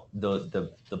 Now,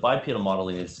 the bipedal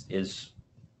modeling is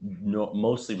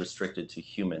mostly restricted to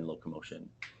human locomotion,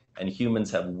 and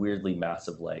humans have weirdly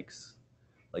massive legs.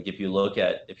 Like if you look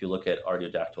at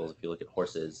artiodactyls, if you look at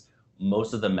horses,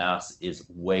 most of the mass is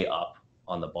way up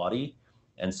on the body,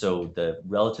 and so the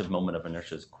relative moment of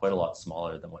inertia is quite a lot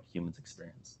smaller than what humans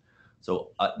experience.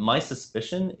 So my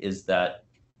suspicion is that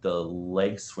the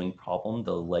leg swing problem,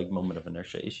 the leg moment of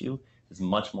inertia issue, is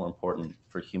much more important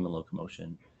for human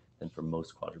locomotion than for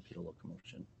most quadrupedal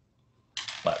locomotion.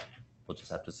 But we'll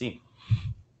just have to see.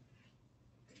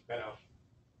 Now,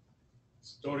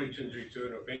 storage and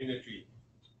return of energy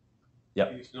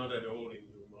is not at all in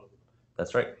your model.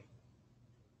 That's right.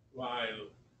 While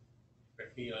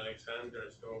Neil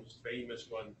Alexander's most famous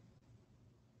one,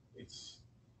 it's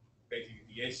basically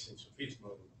the essence of his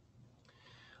model.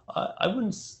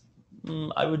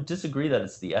 I would disagree that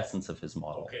it's the essence of his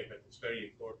model. Okay, but it's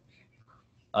very important.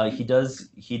 He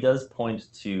does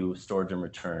point to storage and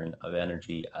return of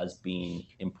energy as being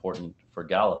important for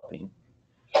galloping.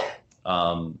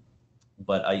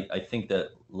 But I think that,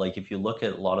 like, if you look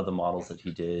at a lot of the models that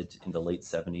he did in the late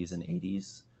 70s and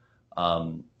 80s,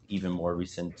 even more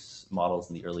recent models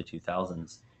in the early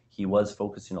 2000s, he was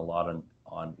focusing a lot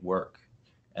on work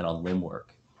and on limb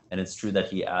work. And it's true that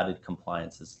he added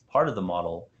compliance as part of the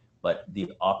model, but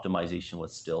the optimization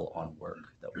was still on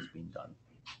work that was being done.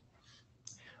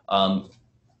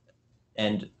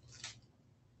 And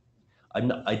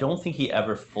I don't think he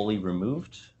ever fully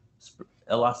removed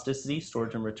elasticity,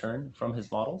 storage, and return from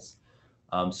his models.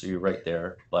 So you're right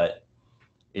there, but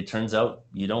it turns out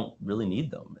you don't really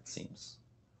need them, it seems.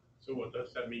 So what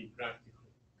does that mean practically?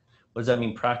 What does that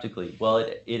mean practically? Well,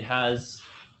 it has,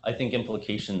 I think,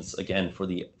 implications again for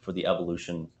the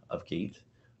evolution of gait,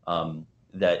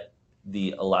 that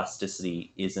the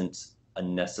elasticity isn't a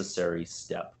necessary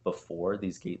step before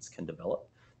these gaits can develop,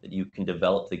 that you can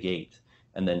develop the gait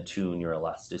and then tune your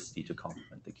elasticity to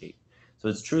complement the gait. So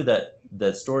it's true that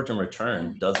storage and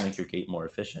return does make your gait more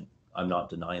efficient. I'm not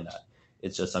denying that.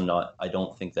 It's just I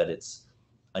don't think that it's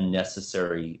a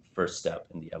necessary first step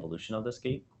in the evolution of this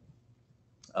gait.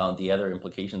 The other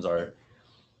implications are,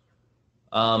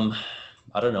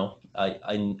 I don't know.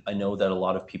 I know that a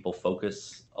lot of people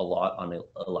focus a lot on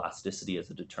elasticity as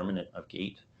a determinant of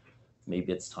gait.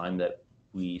 Maybe it's time that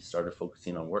we started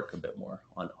focusing on work a bit more,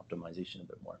 on optimization a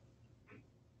bit more.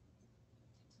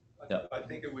 Yeah. I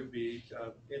think it would be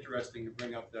interesting to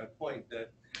bring up that point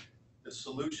that the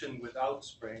solution without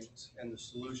springs and the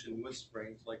solution with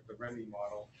springs, like the Remy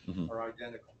model, are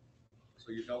identical.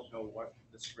 So you don't know what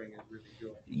the spring is really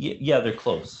doing. Yeah, they're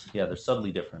close. Yeah, they're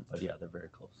subtly different, but yeah, they're very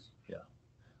close. Yeah.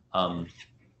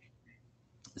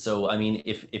 So I mean,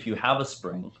 if you have a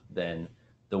spring, then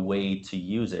the way to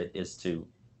use it is to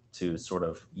sort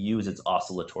of use its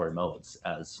oscillatory modes,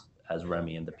 as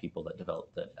Remy and the people that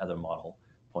developed the other model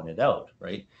pointed out,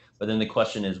 right? But then the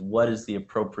question is, what is the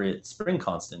appropriate spring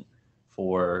constant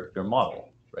for your model,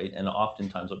 right? And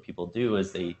oftentimes what people do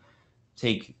is they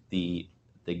take the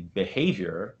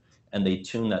behavior and they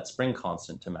tune that spring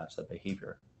constant to match that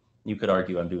behavior. You could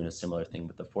argue I'm doing a similar thing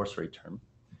with the force rate term,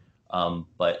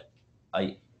 but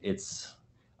I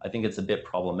think it's a bit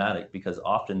problematic because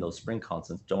often those spring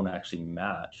constants don't actually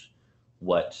match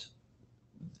what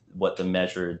the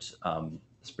measured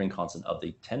spring constant of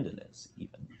the tendon is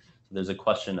even. So there's a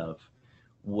question of,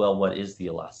 well, what is the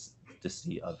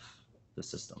elasticity of the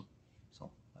system?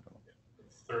 So I don't know.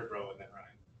 Third row and then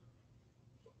Ryan.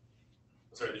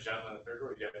 Sorry, the gentleman on the third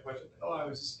row, do you have a question? Oh, I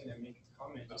was just going to make a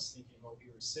comment, just thinking what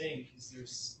you were saying, because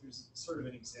there's sort of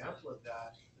an example of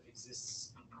that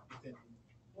exists within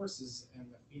horses and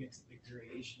the phenotypic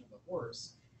variation of the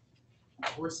horse.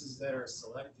 Horses that are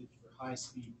selected for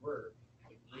high-speed work,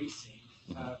 like racing,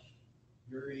 have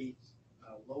very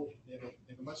low. They have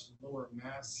a much lower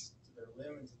mass to their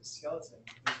limb and to the skeleton.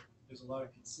 There's a lot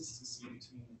of consistency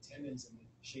between the tendons and the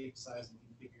shape, size, and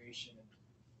configuration and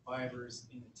fibers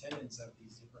in the tendons of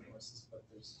these different horses, but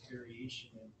there's variation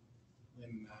in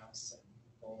limb mass and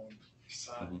bone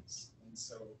size, and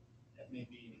so that may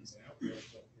be an example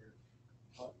of what you're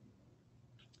talking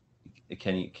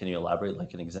about. Can you elaborate,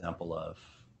 like an example of?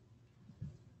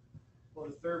 Well,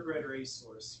 the thoroughbred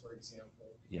racehorse, for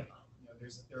example. Yeah. You know,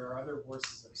 there are other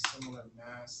horses of similar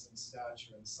mass and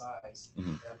stature and size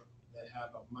that have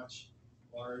a much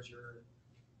larger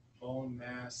bone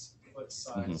mass, foot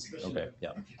size, especially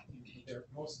their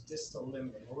most distal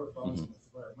limb, the lower bones in the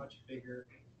foot are much bigger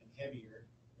and heavier,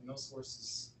 and those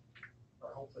horses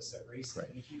are hopeless at racing.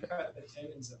 And if you cut the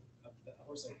tendons of a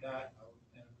horse like that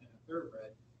and a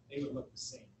thoroughbred, they would look the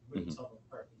same. You wouldn't tell them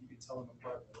apart, but you could tell them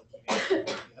apart by looking at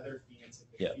the other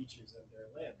phenotypic features of their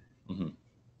limb.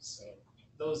 So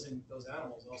those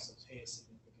animals also pay a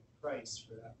significant price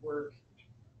for that work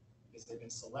because they've been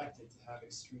selected to have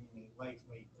extremely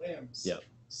lightweight limbs.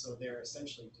 So they're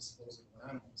essentially disposable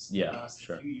animals. They last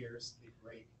a few years, they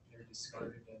break, they're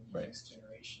discarded, and the next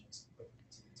generation is put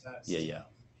to the test.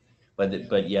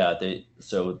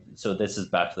 So this is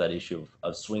back to that issue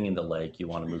of swinging the leg. You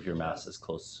want to move your mass as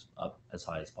close up as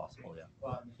high as possible.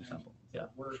 Well, for example,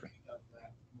 work of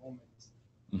that moment.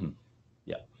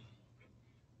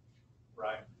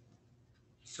 Right.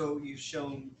 So you've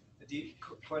shown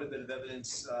quite a bit of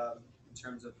evidence in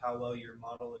terms of how well your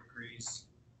model agrees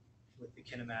with the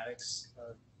kinematics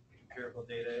of empirical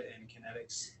data and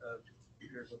kinetics of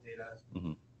empirical data.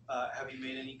 Have you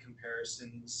made any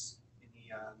comparisons, any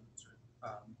sort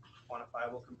of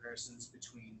quantifiable comparisons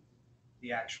between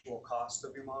the actual cost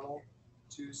of your model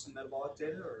to some metabolic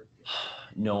data? Or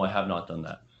No, I have not done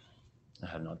that.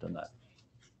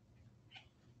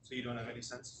 So you don't have any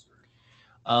sense?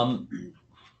 I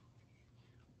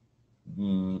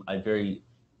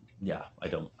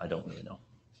don't really know.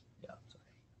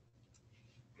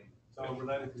 So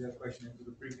related to that question, into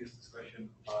the previous discussion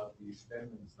about the stem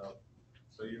and stuff,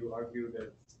 so you argue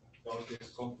that this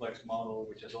complex model,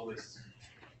 which has all these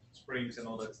springs and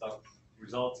all that stuff,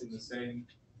 results in the same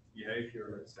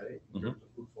behavior, let's say, in terms of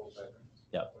footfall patterns.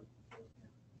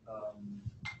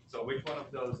 So which one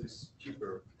of those is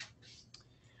cheaper?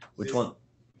 Which one?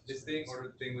 This thing or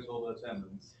the thing with all the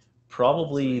tendons?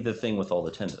 Probably the thing with all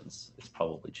the tendons is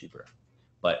probably cheaper.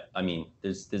 But I mean,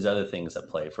 there's other things at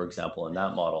play. For example, in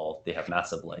that model, they have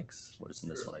massive legs, whereas in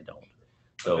this one I don't.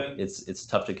 So it's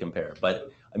tough to compare.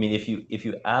 But I mean, if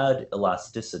you add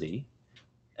elasticity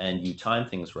and you time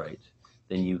things right,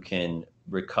 then you can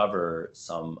recover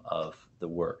some of the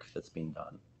work that's being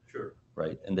done.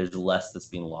 Right? And there's less that's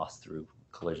being lost through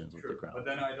collisions with the ground. But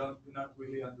then I do not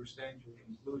really understand your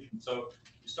conclusion. So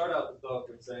you start out the talk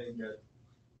with saying that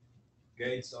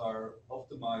gaits are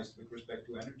optimized with respect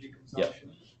to energy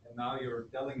consumption, and now you're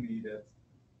telling me that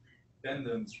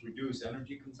tendons reduce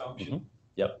energy consumption.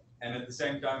 And at the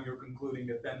same time, you're concluding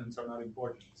that tendons are not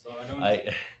important. So I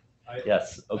don't.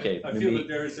 Yes. Okay. I feel that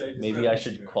there is a maybe I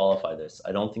should qualify this.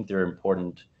 I don't think they're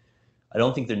important. I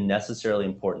don't think they're necessarily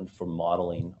important for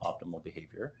modeling optimal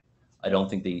behavior. I don't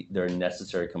think they're a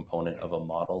necessary component of a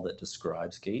model that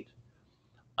describes gait.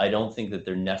 I don't think that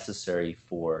they're necessary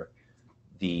for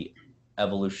the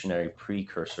evolutionary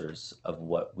precursors of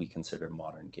what we consider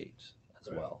modern gait as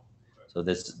well. So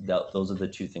those are the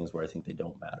two things where I think they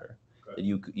don't matter. That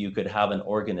you could have an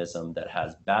organism that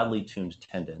has badly tuned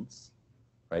tendons,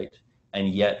 right,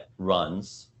 and yet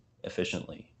runs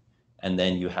efficiently, and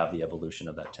then you have the evolution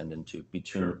of that tendon to be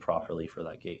tuned properly for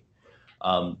that gait.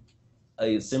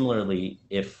 Similarly,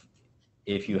 if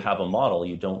you have a model,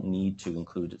 you don't need to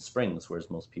include springs, whereas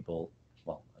most people,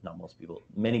 well, not most people,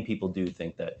 many people do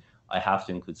think that I have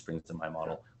to include springs in my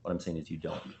model. What I'm saying is you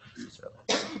don't necessarily.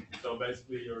 So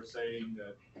basically you're saying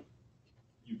that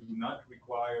you do not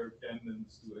require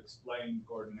tendons to explain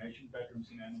coordination patterns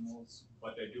in animals,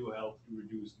 but they do help to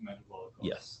reduce the metabolic cost.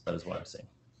 Yes, that is what I'm saying.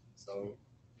 So,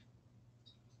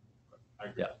 I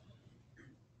agree.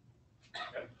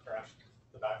 Perhaps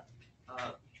the back.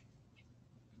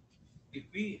 If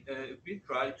we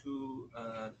try to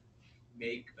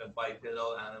make a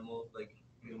bipedal animal like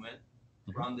human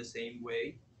run the same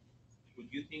way, would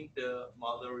you think the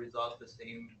model results the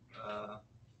same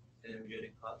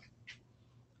energetic cost?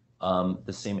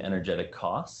 The same energetic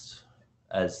cost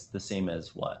as the same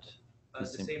as what? The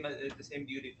same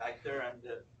duty factor and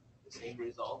the same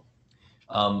result.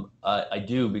 I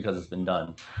do because it's been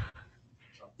done.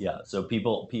 Yeah. So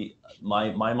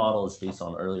my model is based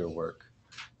on earlier work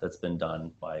that's been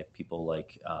done by people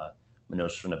like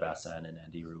Manoj Srinivasan and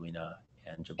Andy Ruina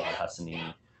and Jabbar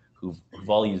Hassanini, who've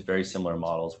all used very similar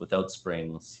models without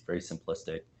springs, very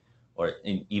simplistic, or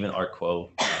even Art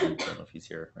Quo. I don't know if he's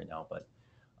here right now, but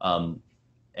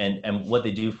and what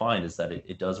they do find is that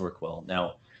it does work well.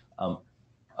 Now,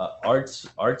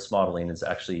 Art's modeling is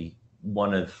actually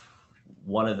one of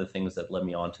the things that led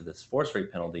me on to this force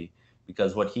rate penalty,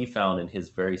 because what he found in his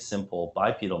very simple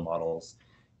bipedal models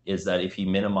is that if he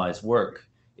minimized work,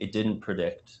 it didn't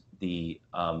predict the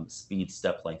speed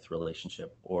step length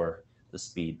relationship or the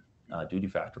speed duty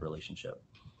factor relationship.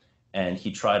 And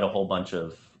he tried a whole bunch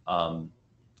of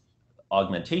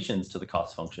augmentations to the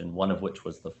cost function, one of which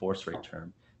was the force rate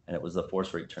term. And it was the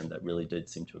force rate term that really did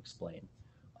seem to explain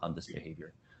this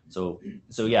behavior. So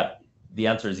yeah, the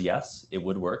answer is yes, it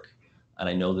would work. And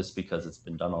I know this because it's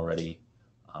been done already.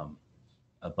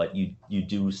 But you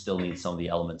do still need some of the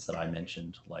elements that I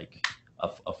mentioned, like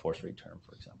a force rate term,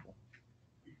 for example.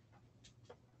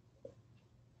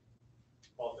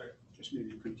 Just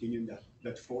maybe continuing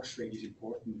that force rate is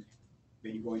important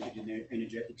when you go into the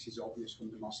energetics is obvious from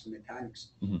the muscle mechanics,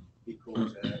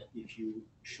 because if you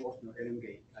shorten or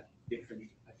elongate at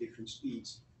different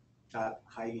speeds, that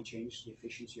highly changes the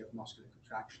efficiency of muscular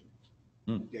contraction.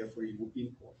 Therefore, it would be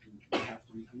important. You have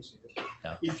to reconsider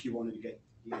if you wanted to get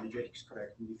the energetics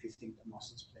correct, and if you think the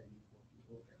muscles play an important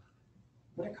role there.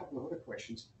 But a couple of other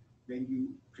questions. When you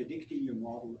predict in your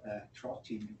model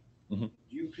trotting, do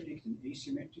you predict an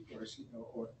asymmetric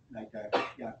or like a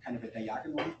kind of a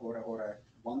diagonal or a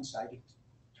one-sided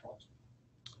trot?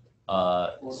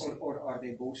 Or are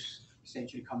they both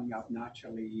essentially coming out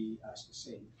naturally as the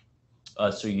same?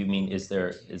 So you mean is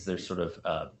there sort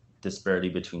of disparity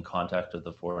between contact of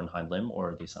the fore and hind limb, or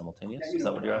are they simultaneous? Is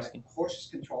that what you're asking? Horses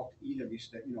can trot either with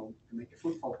the, to make a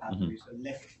football pattern with the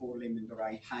left forelimb and the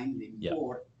right hind limb,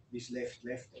 or with left,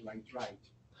 right.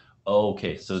 Oh,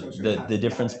 okay, so the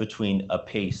difference between a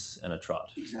pace and a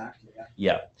trot. Exactly, yeah.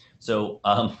 Yeah, so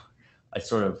I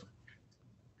sort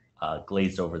of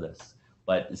glazed over this,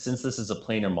 but since this is a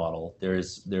planar model, there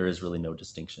is really no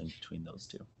distinction between those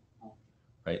two,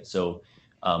 right? So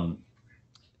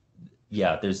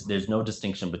yeah, there's no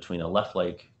distinction between a left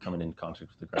leg coming in contact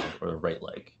with the ground or a right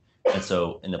leg. And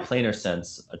so in the planar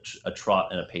sense, a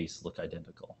trot and a pace look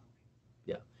identical.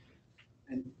 Yeah.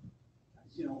 And,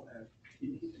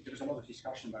 there was a lot of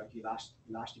discussion about the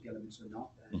elastic elements or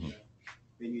not. And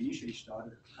when you initially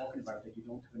started talking about that, you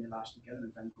don't have an elastic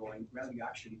element, I'm going, well, you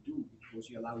actually do, because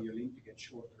you allow your limb to get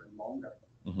shorter and longer.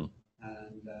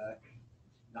 And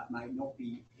that might not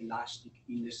be elastic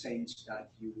in the sense that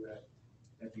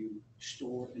you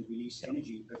store and release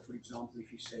energy. But for example,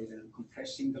 if you say that I'm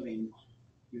compressing the limb,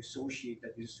 you associate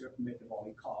that with a certain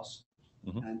metabolic cost,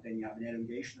 and then you have an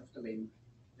elongation of the limb,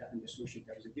 and associate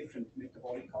that with a different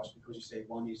metabolic cost, because you say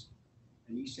one is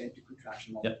an eccentric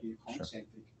contraction, one would be a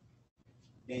concentric.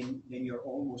 Then you're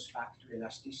almost back to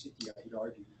elasticity, I would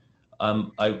argue.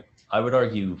 I would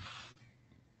argue,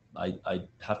 I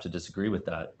have to disagree with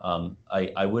that.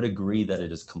 I would agree that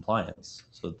it is compliance,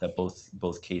 so that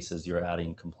both cases you're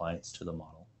adding compliance to the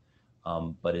model.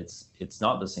 But it's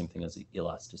not the same thing as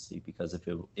elasticity, because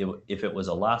if it was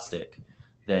elastic,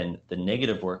 then the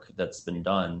negative work that's been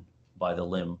done by the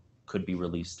limb could be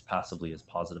released passively as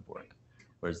positive work,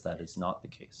 whereas that is not the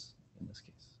case in this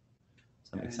case.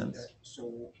 Does that make sense?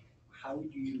 So how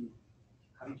do you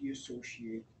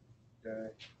associate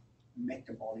the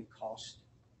metabolic cost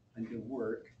and the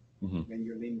work when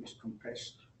your limb is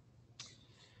compressed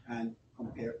and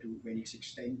compared to when it's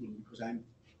extending? Because I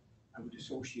would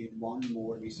associate one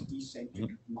more with eccentric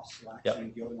muscle action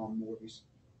and the other one more with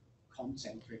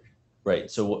concentric.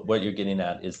 Right. So what you're getting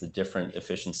at is the different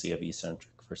efficiency of eccentric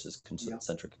versus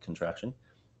concentric contraction.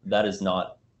 That is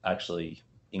not actually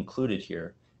included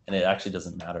here, and it actually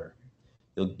doesn't matter.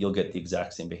 You'll get the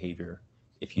exact same behavior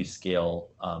if you scale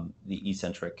the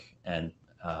eccentric and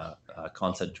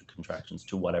concentric contractions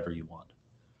to whatever you want.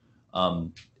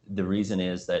 The reason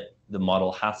is that the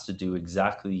model has to do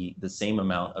exactly the same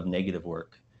amount of negative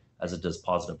work as it does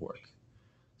positive work.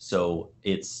 So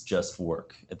it's just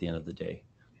work at the end of the day.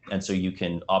 And so you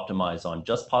can optimize on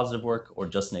just positive work or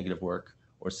just negative work,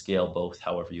 or scale both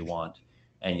however you want,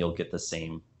 and you'll get the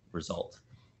same result.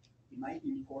 It might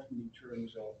be important in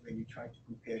terms of when you try to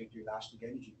compare it to elastic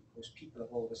energy, because people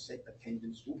have always said that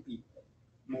tendons would be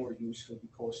more useful,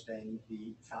 because then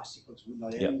the fascicles would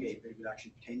not elongate, but it would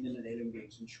actually tendon and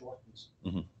elongates and shortens.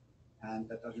 And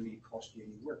that doesn't really cost you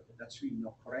any work, but that's really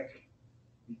not correct,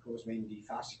 because when the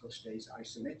fascicle stays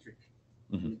isometric,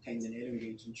 and the tendon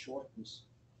elongates and shortens,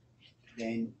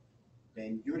 then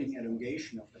during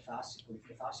elongation of the fascicle, if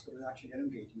the fascicle is actually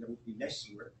elongating, there would be less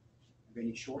work. When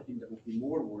it's shortening, there would be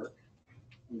more work.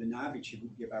 On the average, it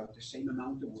would be about the same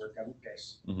amount of work, I would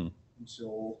guess. And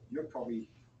so you're probably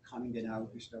coming then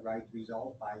out with the right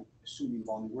result by assuming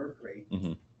one work rate,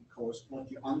 because what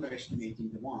you're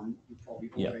underestimating the one, you're probably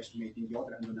overestimating the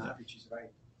other, and on average is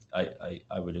right.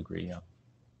 I would agree,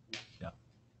 yeah,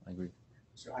 I agree.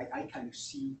 So I kind of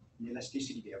see an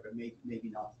elasticity there, but maybe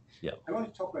not. Yeah. I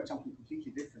want to talk about something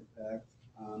completely different.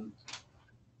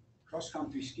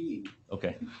 Cross-country skiing.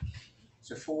 Okay.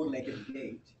 It's a four-legged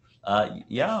gait.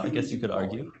 Yeah, I guess you could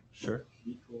argue. Sure.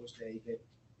 Because they get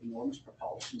enormous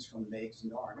propulsions from legs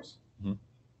and arms. Mhm.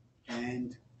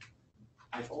 And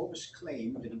I've always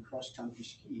claimed that in cross-country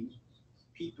skiing,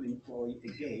 people employ a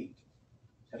gait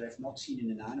that I've not seen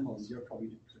in an animal, and you're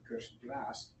probably the person to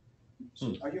ask.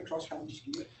 So are you a cross-country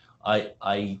skier?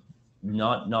 I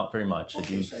not very much.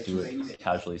 Okay, I do so do it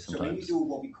casually So when you sometimes. do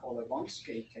what we call a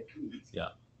one-skate technique, Yeah.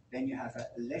 then you have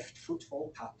a left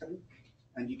footfall pattern,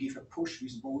 and you give a push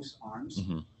with both arms,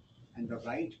 Mhm. and a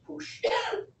right push,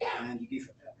 and you give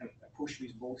a push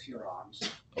with both your arms.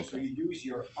 So Okay. you use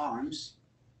your arms,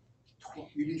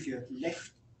 you use your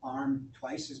left arm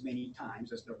twice as many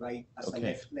times as the right, as the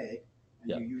Okay. left leg, and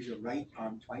Yeah. you use your right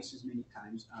arm twice as many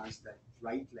times as the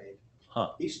right leg.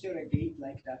 Huh. Is there a gait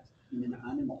like that in an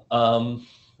animal?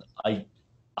 I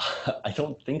I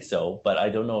don't think so, but I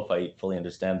don't know if I fully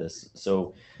understand this.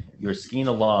 So you're skiing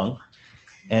along,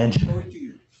 and Show it to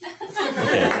you.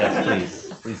 okay, yes,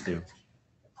 please do.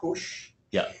 Push.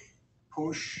 Yeah.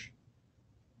 Push.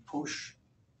 Push.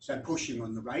 So I'm pushing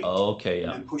on the right. Okay,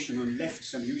 And yeah. I'm pushing on left.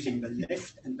 So I'm using the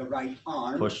left and the right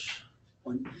arm. Push,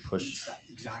 On push,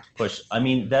 exactly. push. I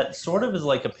mean, that sort of is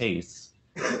like a pace.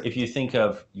 If you think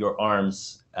of your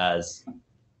arms as,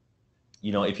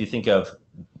 you know, if you think of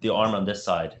the arm on this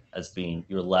side as being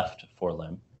your left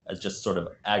forelimb, as just sort of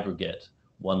aggregate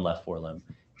one left forelimb,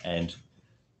 and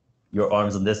your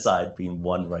arms on this side being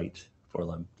one right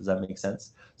forelimb. Does that make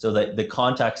sense? So that the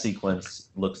contact sequence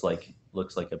looks like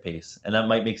a pace, and that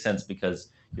might make sense because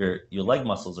your leg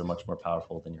muscles are much more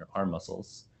powerful than your arm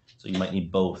muscles. So you might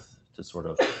need both to sort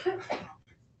of,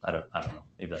 I don't know,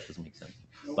 maybe that doesn't make sense.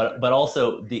 But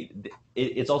also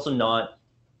it's also not.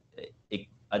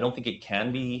 I don't think it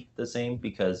can be the same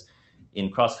because in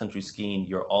cross country skiing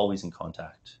you're always in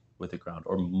contact with the ground,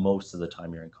 or most of the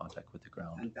time you're in contact with the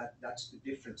ground. And that's the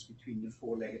difference between the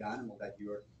four-legged animal, that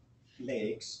your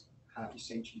legs have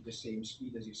essentially the same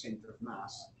speed as your center of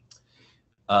mass.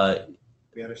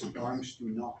 Whereas the arms do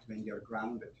not when they're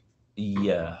grounded.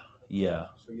 Yeah.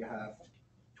 So you have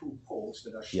two poles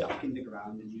that are stuck in the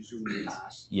ground and you zoom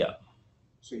past. Yeah.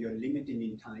 So you're limiting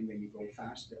in time when you go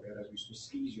faster, whereas with the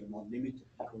skis you're not limited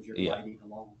because you're gliding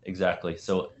along. Exactly.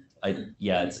 So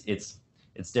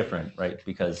it's different, right?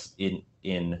 Because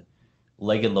in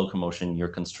legged locomotion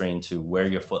you're constrained to where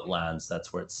your foot lands.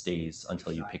 That's where it stays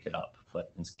until you pick it up.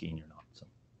 But in skiing you're not. So.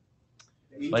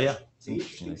 The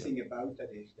interesting thing about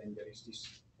that is then there is this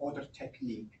other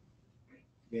technique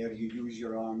where you use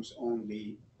your arms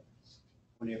only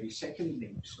on every second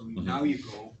link. So now you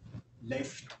go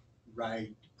left,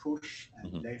 right, push,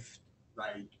 and left,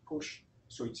 right, push.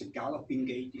 So it's a galloping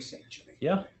gait essentially.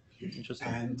 Yeah,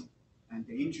 interesting. And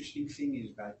the interesting thing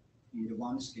is that in the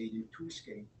one skate and two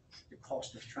skate, the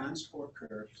cost of transport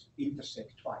curves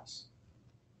intersect twice.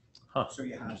 So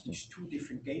you have these two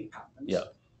different gait patterns. Yeah.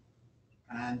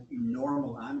 And in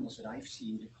normal animals that I've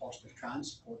seen, the cost of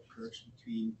transport curves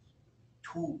between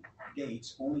two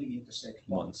gaits only intersect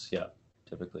once. Yeah,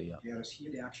 typically, yeah. Whereas here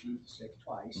they actually intersect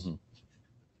twice.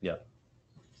 Yeah,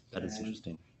 that is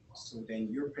interesting. So then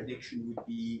your prediction would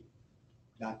be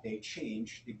that they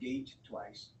change the gait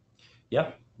twice.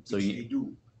 Yeah, so they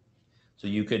do. So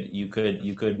you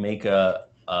could make a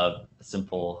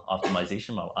simple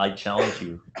optimization model. I challenge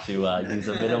you to use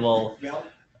a minimal. Well,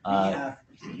 we have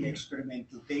the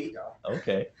experimental data.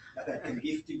 Okay. That I can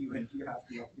give to you, and you have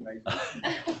the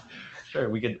optimization. Sure,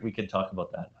 we could talk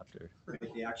about that after. But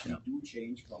they actually do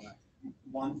change from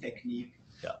one technique.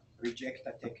 Reject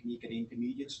that technique at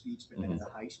intermediate speeds, but then at the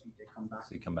high speed they come back.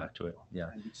 So you come back to it, yeah.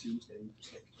 And it seems they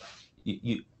intersect.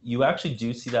 You actually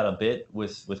do see that a bit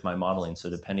with my modeling. So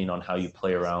depending on how you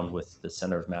play around with the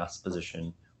center of mass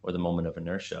position or the moment of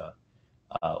inertia,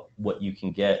 what you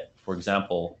can get, for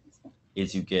example,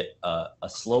 is you get a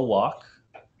slow walk,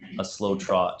 a slow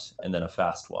trot, and then a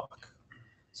fast walk.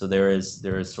 So there is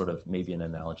sort of maybe an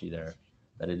analogy there,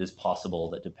 that it is possible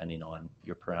that depending on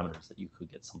your parameters that you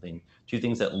could get two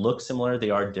things that look similar. They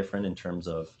are different in terms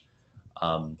of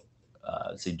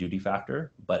say duty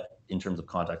factor, but in terms of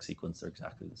contact sequence, they're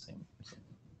exactly the same. So,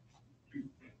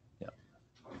 yeah.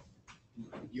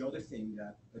 The other thing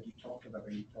that you talked about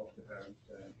when you talked about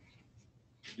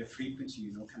the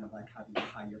frequency, kind of like having a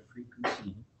higher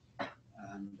frequency,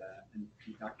 and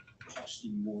that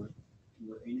costing more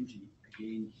energy.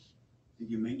 Again, did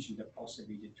you mention that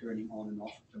possibly the turning on and off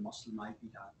of the muscle might be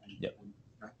that, and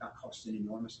that costs an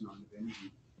enormous amount of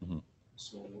energy.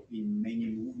 So in many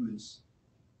movements,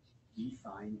 we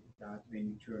find that when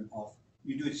you turn off,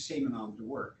 you do the same amount of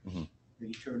work, when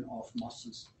you turn off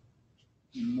muscles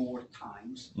more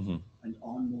times and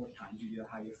on more times, you do a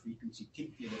higher frequency.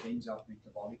 Typically, that ends up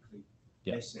metabolically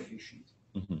less efficient.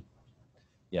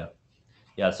 Yeah.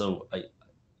 So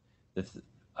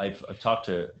I've talked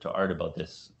to Art about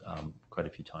this quite a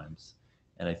few times,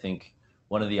 and I think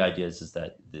one of the ideas is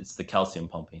that it's the calcium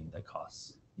pumping that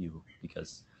costs you,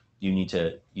 because you need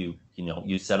to you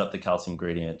set up the calcium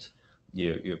gradient,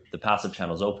 the passive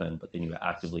channel's open, but then you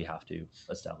actively have to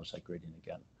establish that gradient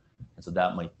again, and so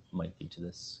that might lead to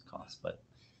this cost. But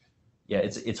yeah,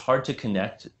 it's hard to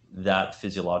connect that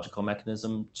physiological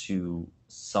mechanism to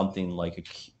something like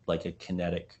a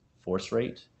kinetic force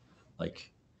rate,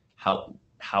 like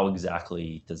how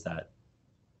exactly does that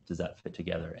fit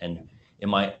together? And in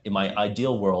my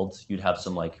ideal world, you'd have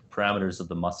some like parameters of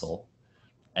the muscle,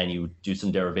 and you would do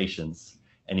some derivations,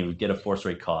 and you would get a force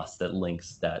rate cost that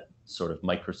links that sort of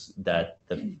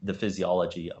the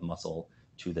physiology of muscle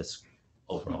to this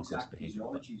overall course behavior.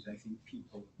 Physiologies, I think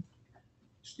people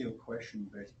still question,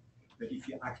 but if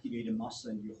you activate a muscle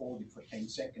and you hold it for 10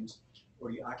 seconds,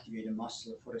 or you activate a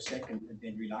muscle for a second and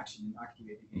then relax it and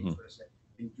activate it again for a second,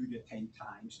 and do that 10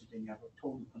 times, and then you have a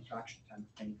total contraction time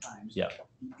of 10 times. Yeah.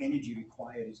 The energy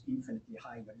required is infinitely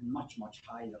higher and much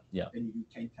higher than you do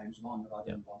 10 times 1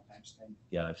 rather than 1 times 10.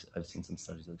 Yeah, I've seen some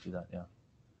studies that do that. Yeah.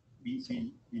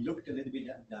 We looked a little bit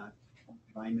at that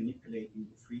by manipulating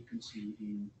the frequency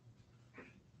in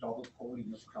double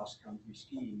poling of cross-country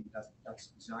skiing. That's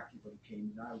exactly what it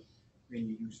came out. When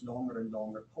you use longer and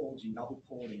longer poles in double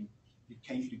poling, you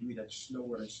tend to do it at a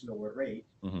slower and slower rate.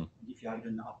 And if you have it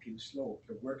an uphill slope,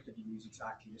 the work that you do is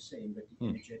exactly the same, but the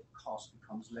energetic cost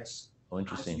becomes less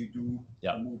as you do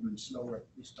the movement slower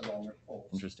with the longer poles.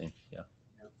 Interesting. Yeah.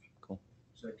 Cool.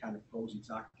 So it kind of goes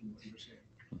exactly what you were saying.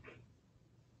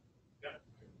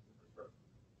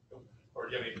 Or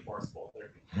do you have any more small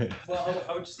there? Well,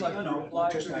 I would just like to reply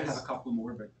to this. I have a couple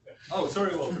more, but oh,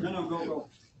 sorry, Walter. No, go.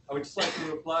 I would just like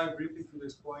to reply briefly to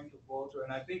this point of Walter,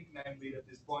 and I think namely that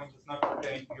this point does not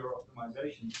pertain to your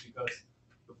optimizations, because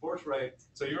the force rate,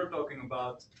 so you're talking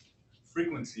about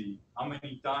frequency, how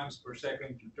many times per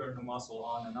second you turn the muscle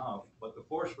on and off, but the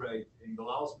force rate in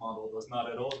Delyle's model does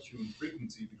not at all tune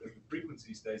frequency, because the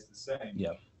frequency stays the same.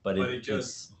 Yeah, but it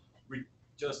just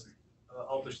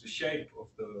alters the shape of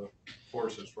the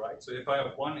forces, right? So if I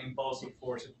have one impulsive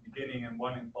force at the beginning and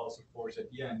one impulsive force at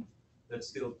the end, that's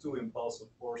still 2 impulsive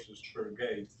forces per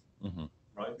gait,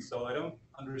 right? So I don't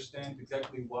understand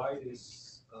exactly why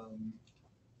this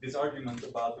this argument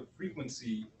about the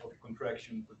frequency of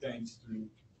contraction pertains to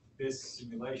this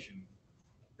simulation.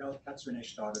 Well, that's when I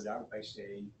started out by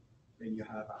saying when you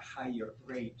have a higher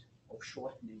rate of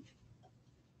shortening,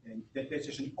 and that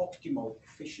there's an optimal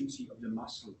efficiency of the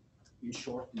muscle in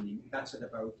shortening. That's at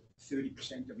about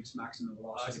 30% of its maximum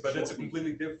velocity. But that's a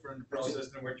completely different process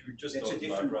than what you just talked about, right? That's a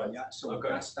different one, yeah. So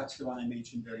that's the one I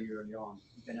mentioned very early on.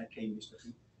 Then I came with the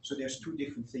thing. So there's 2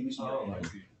 different things here. Oh, I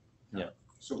see. Yeah.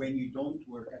 So when you don't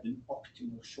work at an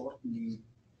optimal shortening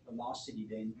velocity,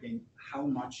 then how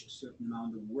much a certain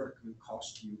amount of work will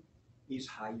cost you is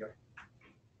higher.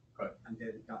 Okay. And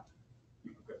then that.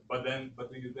 Okay. But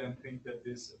do you then think that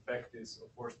this effect is a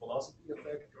force velocity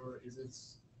effect, or is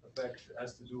its effect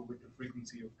has to do with the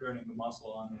frequency of turning the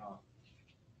muscle on and off?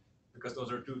 Because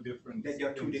those are 2 different They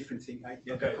are 2 different things.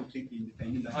 They're completely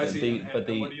independent. I see. And what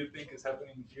do you think is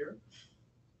happening here?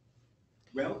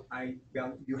 Well,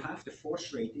 you have the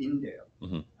force rate in there,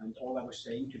 and all I was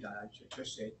saying to that, I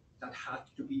just said that had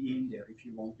to be in there if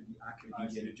you want to be accurate in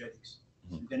the energetics.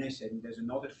 And then I said there's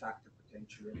another factor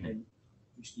potential, and then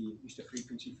is the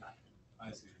frequency factor.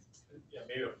 I see. Yeah,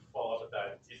 maybe a follow up with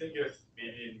that. Do you think if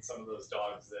maybe in some of those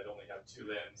dogs that only have 2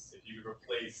 limbs, if you could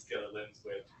replace the other limbs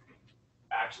with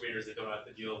actuators that don't have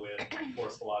to deal with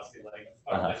force velocity length,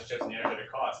 relationships and the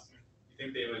energetic cost, do you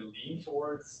think they would lean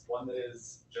towards one that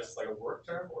is just like a work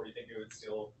term, or do you think it would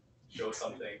still show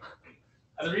something?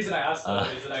 And the reason I ask that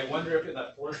is that I wonder if in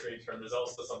that force rate term there's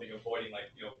also something avoiding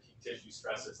like peak tissue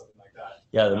stress or something like that.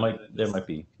 Yeah, there might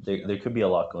be. There could be a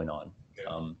lot going on. Okay.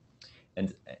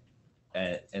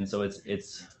 And so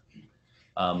it's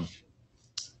I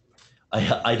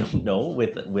don't know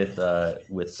with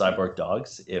cyborg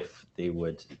dogs if that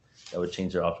would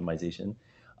change their optimization.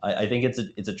 I think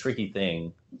it's a tricky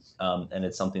thing, and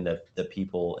it's something that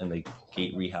people in the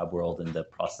gait rehab world and the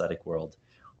prosthetic world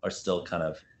are still kind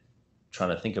of trying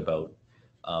to think about.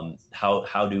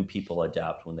 How do people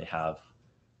adapt when they have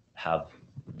a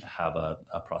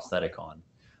prosthetic on?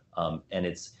 And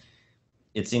it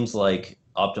seems like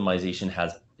optimization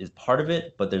is part of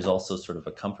it, but there's also sort of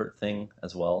a comfort thing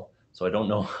as well. So I don't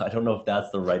know if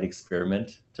that's the right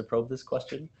experiment to probe this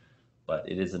question, but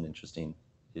it is an interesting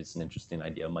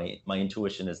idea. My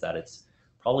intuition is that it's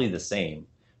probably the same,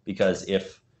 because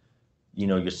if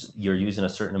you're using a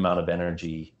certain amount of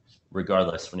energy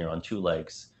regardless when you're on 2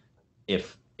 legs,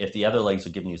 if if the other legs are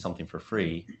giving you something for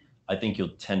free, I think you'll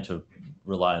tend to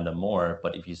rely on them more.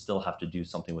 But if you still have to do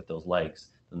something with those legs,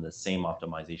 then the same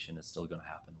optimization is still going to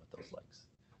happen with those legs.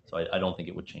 So I don't think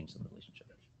it would change the relationship.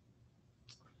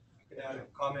 I could add a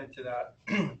comment to that.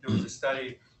 There was a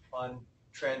study on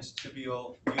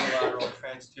transtibial, unilateral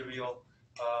transtibial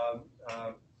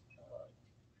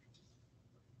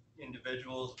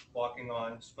individuals walking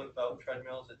on split belt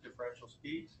treadmills at differential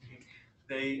speeds.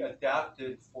 They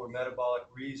adapted for metabolic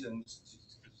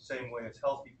reasons the same way as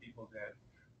healthy people did,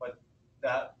 but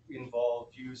that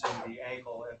involved using the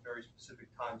ankle at very specific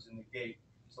times in the gait.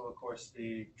 So of course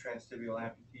the transtibial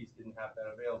amputees didn't have that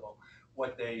available.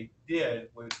 What they did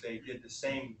was they did the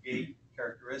same gait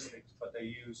characteristics, but they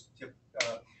used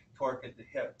torque at the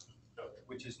hip,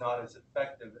 which is not as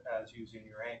effective as using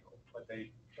your ankle, but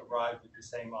they arrived at the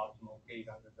same optimal gait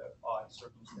under the odd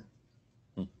circumstances.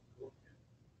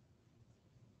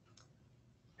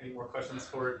 Any more questions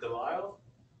for Delyle?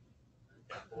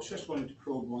 I was just wanted to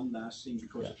probe one last thing,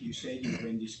 because you said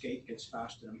when this gait gets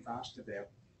faster and faster there,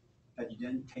 that you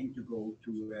then tend to go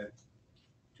to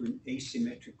an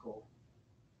asymmetrical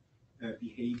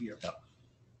behavior,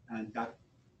 and that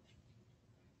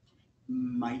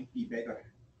might be better.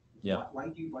 Yeah. Why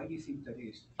do you think that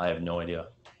is? I have no idea.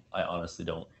 I honestly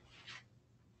don't.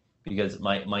 Because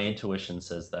my intuition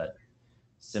says that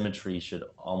symmetry should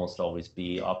almost always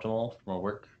be optimal from a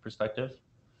work perspective.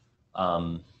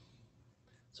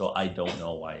 So I don't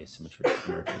know why asymmetry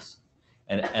emerges.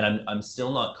 And I'm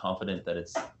still not confident that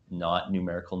it's not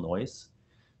numerical noise.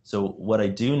 So what I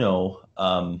do know,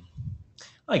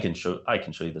 I can show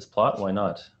you this plot. Why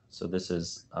not? So this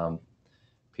is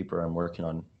paper I'm working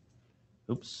on.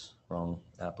 Oops, wrong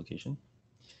application.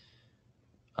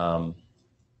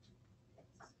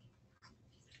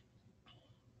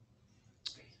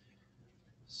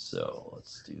 So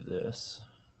let's do this.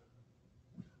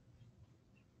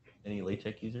 Any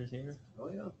LaTeX users here? Oh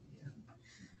yeah.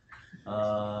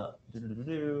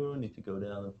 Need to go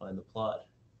down and find the plot.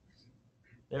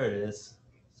 There it is.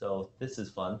 So this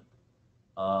is fun.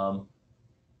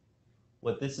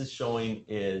 What this is showing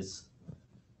is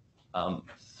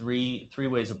three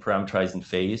ways of parameterizing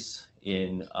phase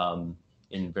in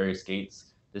various gaits.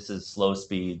 This is slow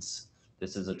speeds.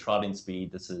 This is a trotting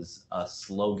speed. This is a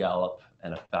slow gallop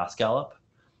and a fast gallop.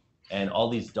 And all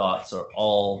these dots are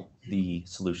all the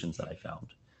solutions that I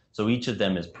found. So each of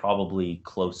them is probably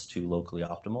close to locally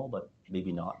optimal, but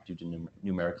maybe not due to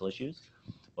numerical issues.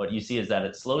 What you see is that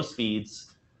at slow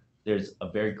speeds, there's a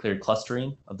very clear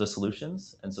clustering of the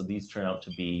solutions. And so these turn out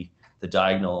to be the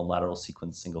diagonal and lateral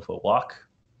sequence single foot walk,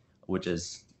 which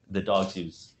is the dogs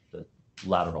use the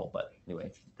lateral, but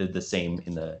anyway, they're the same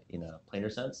in a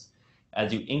planar sense.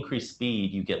 As you increase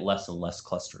speed, you get less and less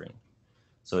clustering.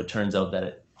 So it turns out that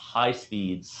at high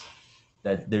speeds,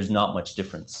 that there's not much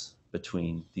difference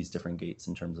between these different gaits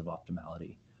in terms of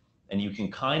optimality. And you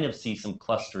can kind of see some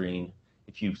clustering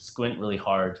if you squint really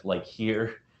hard, like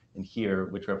here and here,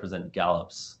 which represent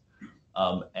gallops.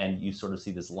 And you sort of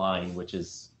see this line, which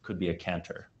could be a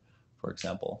canter, for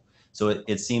example. So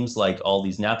it seems like all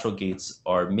these natural gaits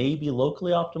are maybe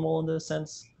locally optimal in this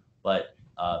sense, but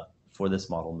for this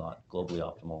model, not globally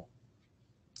optimal.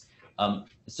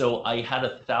 So I had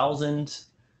 1,000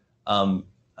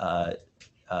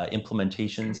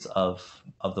 implementations of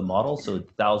the model, so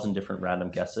 1,000 different random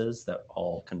guesses that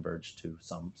all converged to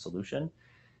some solution.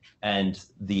 And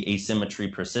the asymmetry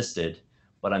persisted,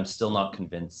 but I'm still not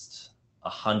convinced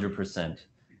 100%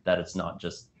 that it's not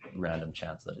just random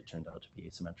chance that it turned out to be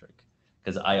asymmetric.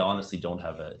 Because I honestly don't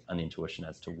have an intuition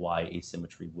as to why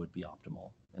asymmetry would be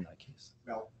optimal in that case.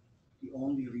 Well, the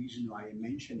only reason why I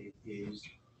mention it is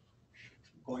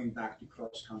going back to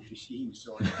cross-country skiing.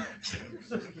 So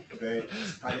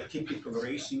at a typical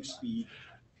racing speed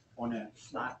on a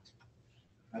flat,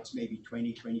 that's maybe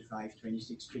 20, 25,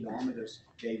 26 kilometers,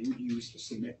 they would use a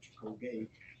symmetrical gait.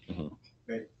 Mm-hmm.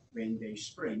 But when they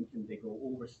sprint and they go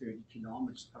over 30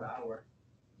 kilometers per hour,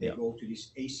 they go to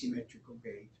this asymmetrical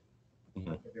gait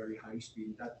at a very high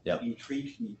speed. That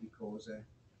intrigued me because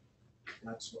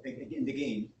that's what, in the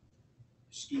game,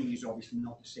 skiing is obviously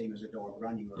not the same as a dog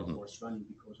running or a horse running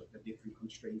because of the different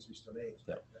constraints with the legs.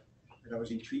 But I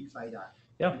was intrigued by that.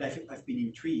 Yeah. And I've been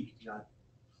intrigued that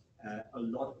a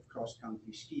lot of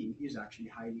cross-country skiing is actually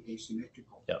highly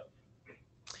asymmetrical. Yeah.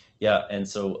 Yeah, and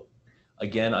so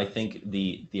again, I think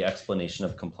the explanation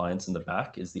of compliance in the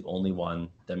back is the only one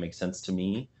that makes sense to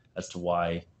me as to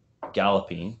why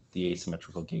galloping, the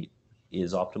asymmetrical gait,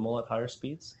 is optimal at higher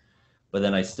speeds. But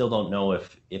then I still don't know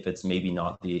if it's maybe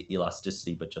not the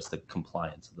elasticity, but just the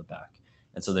compliance of the back.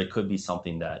 And so there could be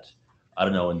something that, I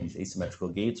don't know, in these asymmetrical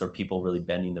gaits, are people really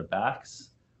bending their backs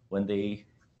when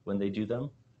they do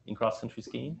them in cross-country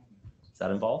skiing? Is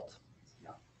that involved?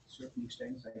 Yeah, certain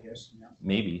extent, I guess. Yeah.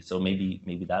 Maybe. So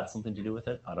maybe that's something to do with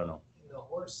it. I don't know. In the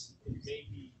horse, it may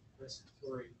be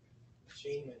respiratory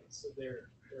chainment, so they're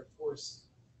forced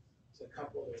to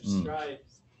couple their stride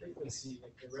frequency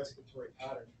with the respiratory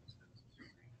pattern.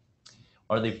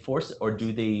 Are they forced, or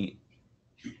do they?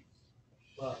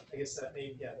 Well, I guess that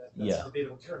may, that's a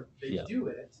debatable term. They do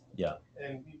it. Yeah.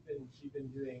 And we've been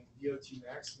doing VO2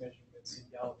 max measurements in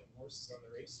galloping horses on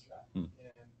the racetrack, and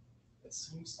that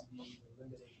seems to be the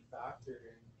limiting factor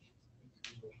in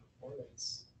individual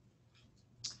performance.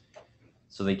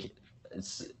 So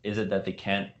is it that they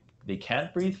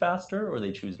can't breathe faster, or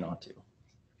they choose not to?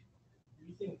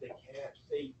 We think they can't.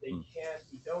 They can't.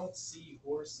 We don't see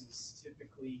horses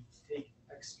typically take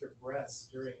extra breaths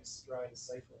during a stride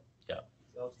cycle. Yeah.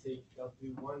 They'll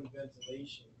do one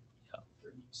ventilation for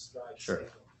each stride Sure.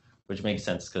 cycle. Which makes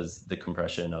sense because the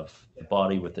compression of the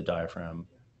body with the diaphragm.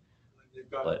 They've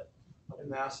got a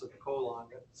massive colon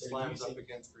that slams up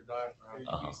against their diaphragm.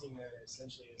 They're using that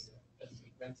essentially as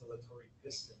a ventilatory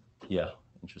piston. Yeah,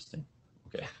 interesting.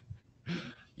 Okay.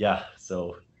 Yeah,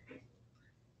 so.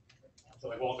 So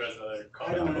like Walter has another I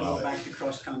comment. don't want to go back to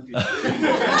cross country.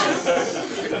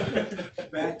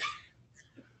 But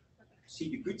see,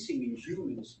 the good thing in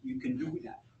humans, you can do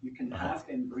that. You can have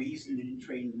them breathe in an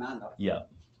trained manner. Yeah.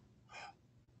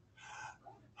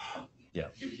 Yeah.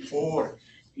 Or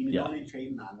in a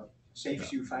non-trained manner,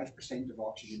 saves you 5% of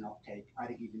oxygen uptake at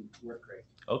a given work rate.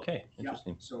 Okay,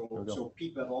 interesting. Yeah. So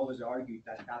people have always argued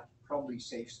that probably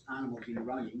saves animals in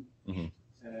running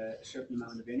a certain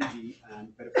amount of energy,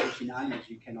 but of course in animals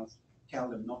you cannot tell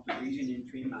them not to breathe in a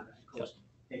trained manner because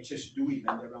they just do it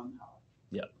when they run hard.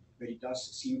 Yeah. But it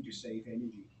does seem to save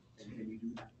energy when you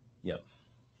do that. Yeah.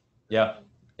 Yeah.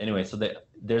 Anyway, so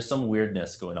there's some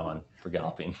weirdness going on for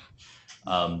galloping.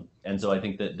 And so I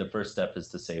think that the first step is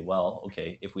to say, well,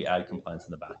 okay, if we add compliance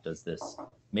in the back, does this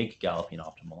make galloping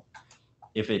optimal?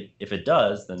 If it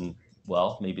does, then,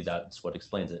 well, maybe that's what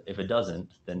explains it. If it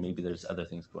doesn't, then maybe there's other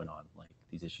things going on, like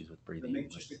these issues with breathing. But maybe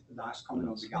just the last comment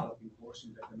on the galloping horse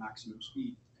and the maximum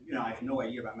speed. You know, I have no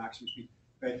idea about maximum speed,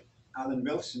 but Alan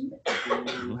Wilson,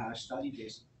 who has studied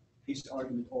this, his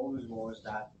argument always was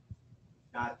that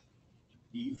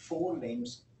the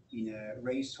forelimbs in a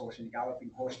racehorse and a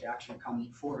galloping horse, they actually come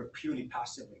forward purely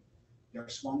passively. They're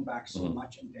swung back so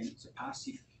much, and then it's a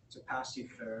passive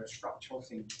structural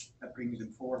thing that brings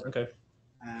them forward. Okay.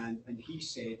 And he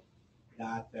said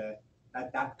that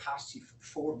that passive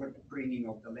forward bringing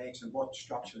of the legs and what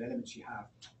structural elements you have,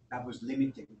 that was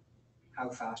limiting how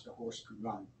fast a horse could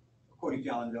run. According to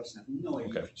Alan Wilson, I have no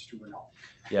idea if it's true or not.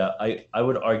 Yeah, I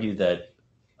would argue that,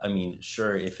 I mean,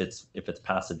 sure, if it's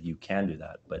passive, you can do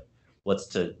that, but what's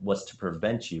to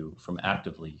prevent you from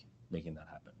actively making that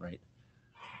happen, right?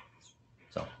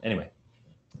 So anyway.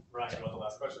 Ryan, you want the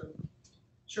last question?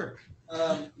 Sure.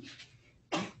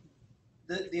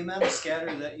 The amount of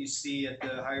scatter that you see at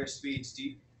the higher speeds,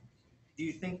 do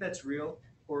you think that's real,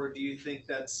 or do you think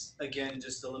that's again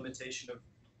just a limitation of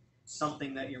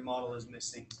something that your model is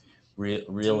missing?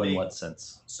 Real in what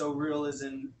sense? So real is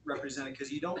in represented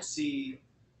because you don't see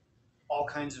all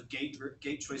kinds of gait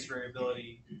choice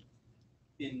variability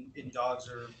in dogs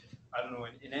or I don't know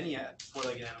in any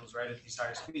four-legged animals, right? At these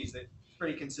higher speeds, they're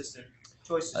pretty consistent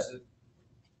choices.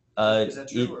 Is that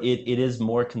true? It is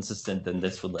more consistent than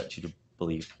this would let you to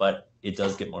believe, but it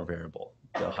does get more variable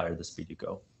the higher the speed you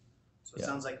go. So it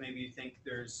sounds like maybe you think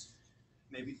it's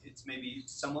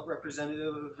somewhat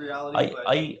representative of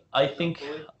reality. I think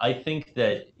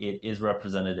that it is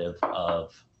representative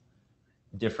of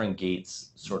different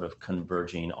gaits sort of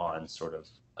converging on sort of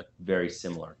a very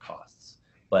similar costs.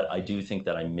 But I do think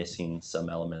that I'm missing some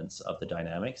elements of the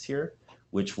dynamics here,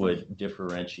 which would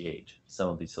differentiate some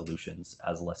of these solutions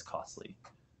as less costly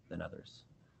than others.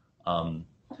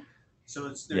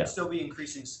 So there'd still be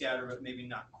increasing scatter, but maybe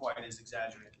not quite as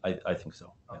exaggerated. I think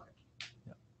so. Okay.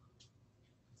 Yeah.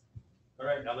 All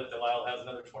right, now that Delyle has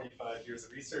another 25 years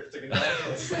of research to conduct,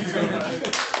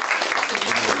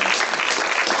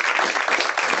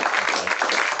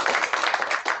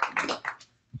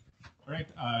 All right,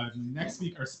 next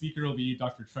week our speaker will be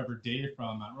Dr. Trevor Day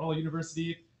from Mount Royal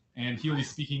University, and he will be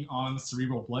speaking on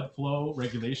cerebral blood flow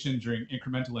regulation during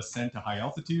incremental ascent to high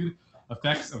altitude,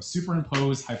 effects of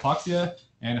superimposed hypoxia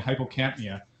and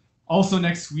hypocampnia. Also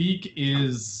next week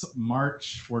is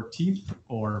March 14th,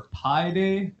 or Pi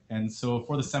Day, and so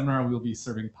for the seminar we'll be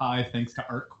serving pie thanks to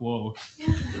Art Quo.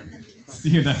 See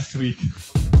you next week.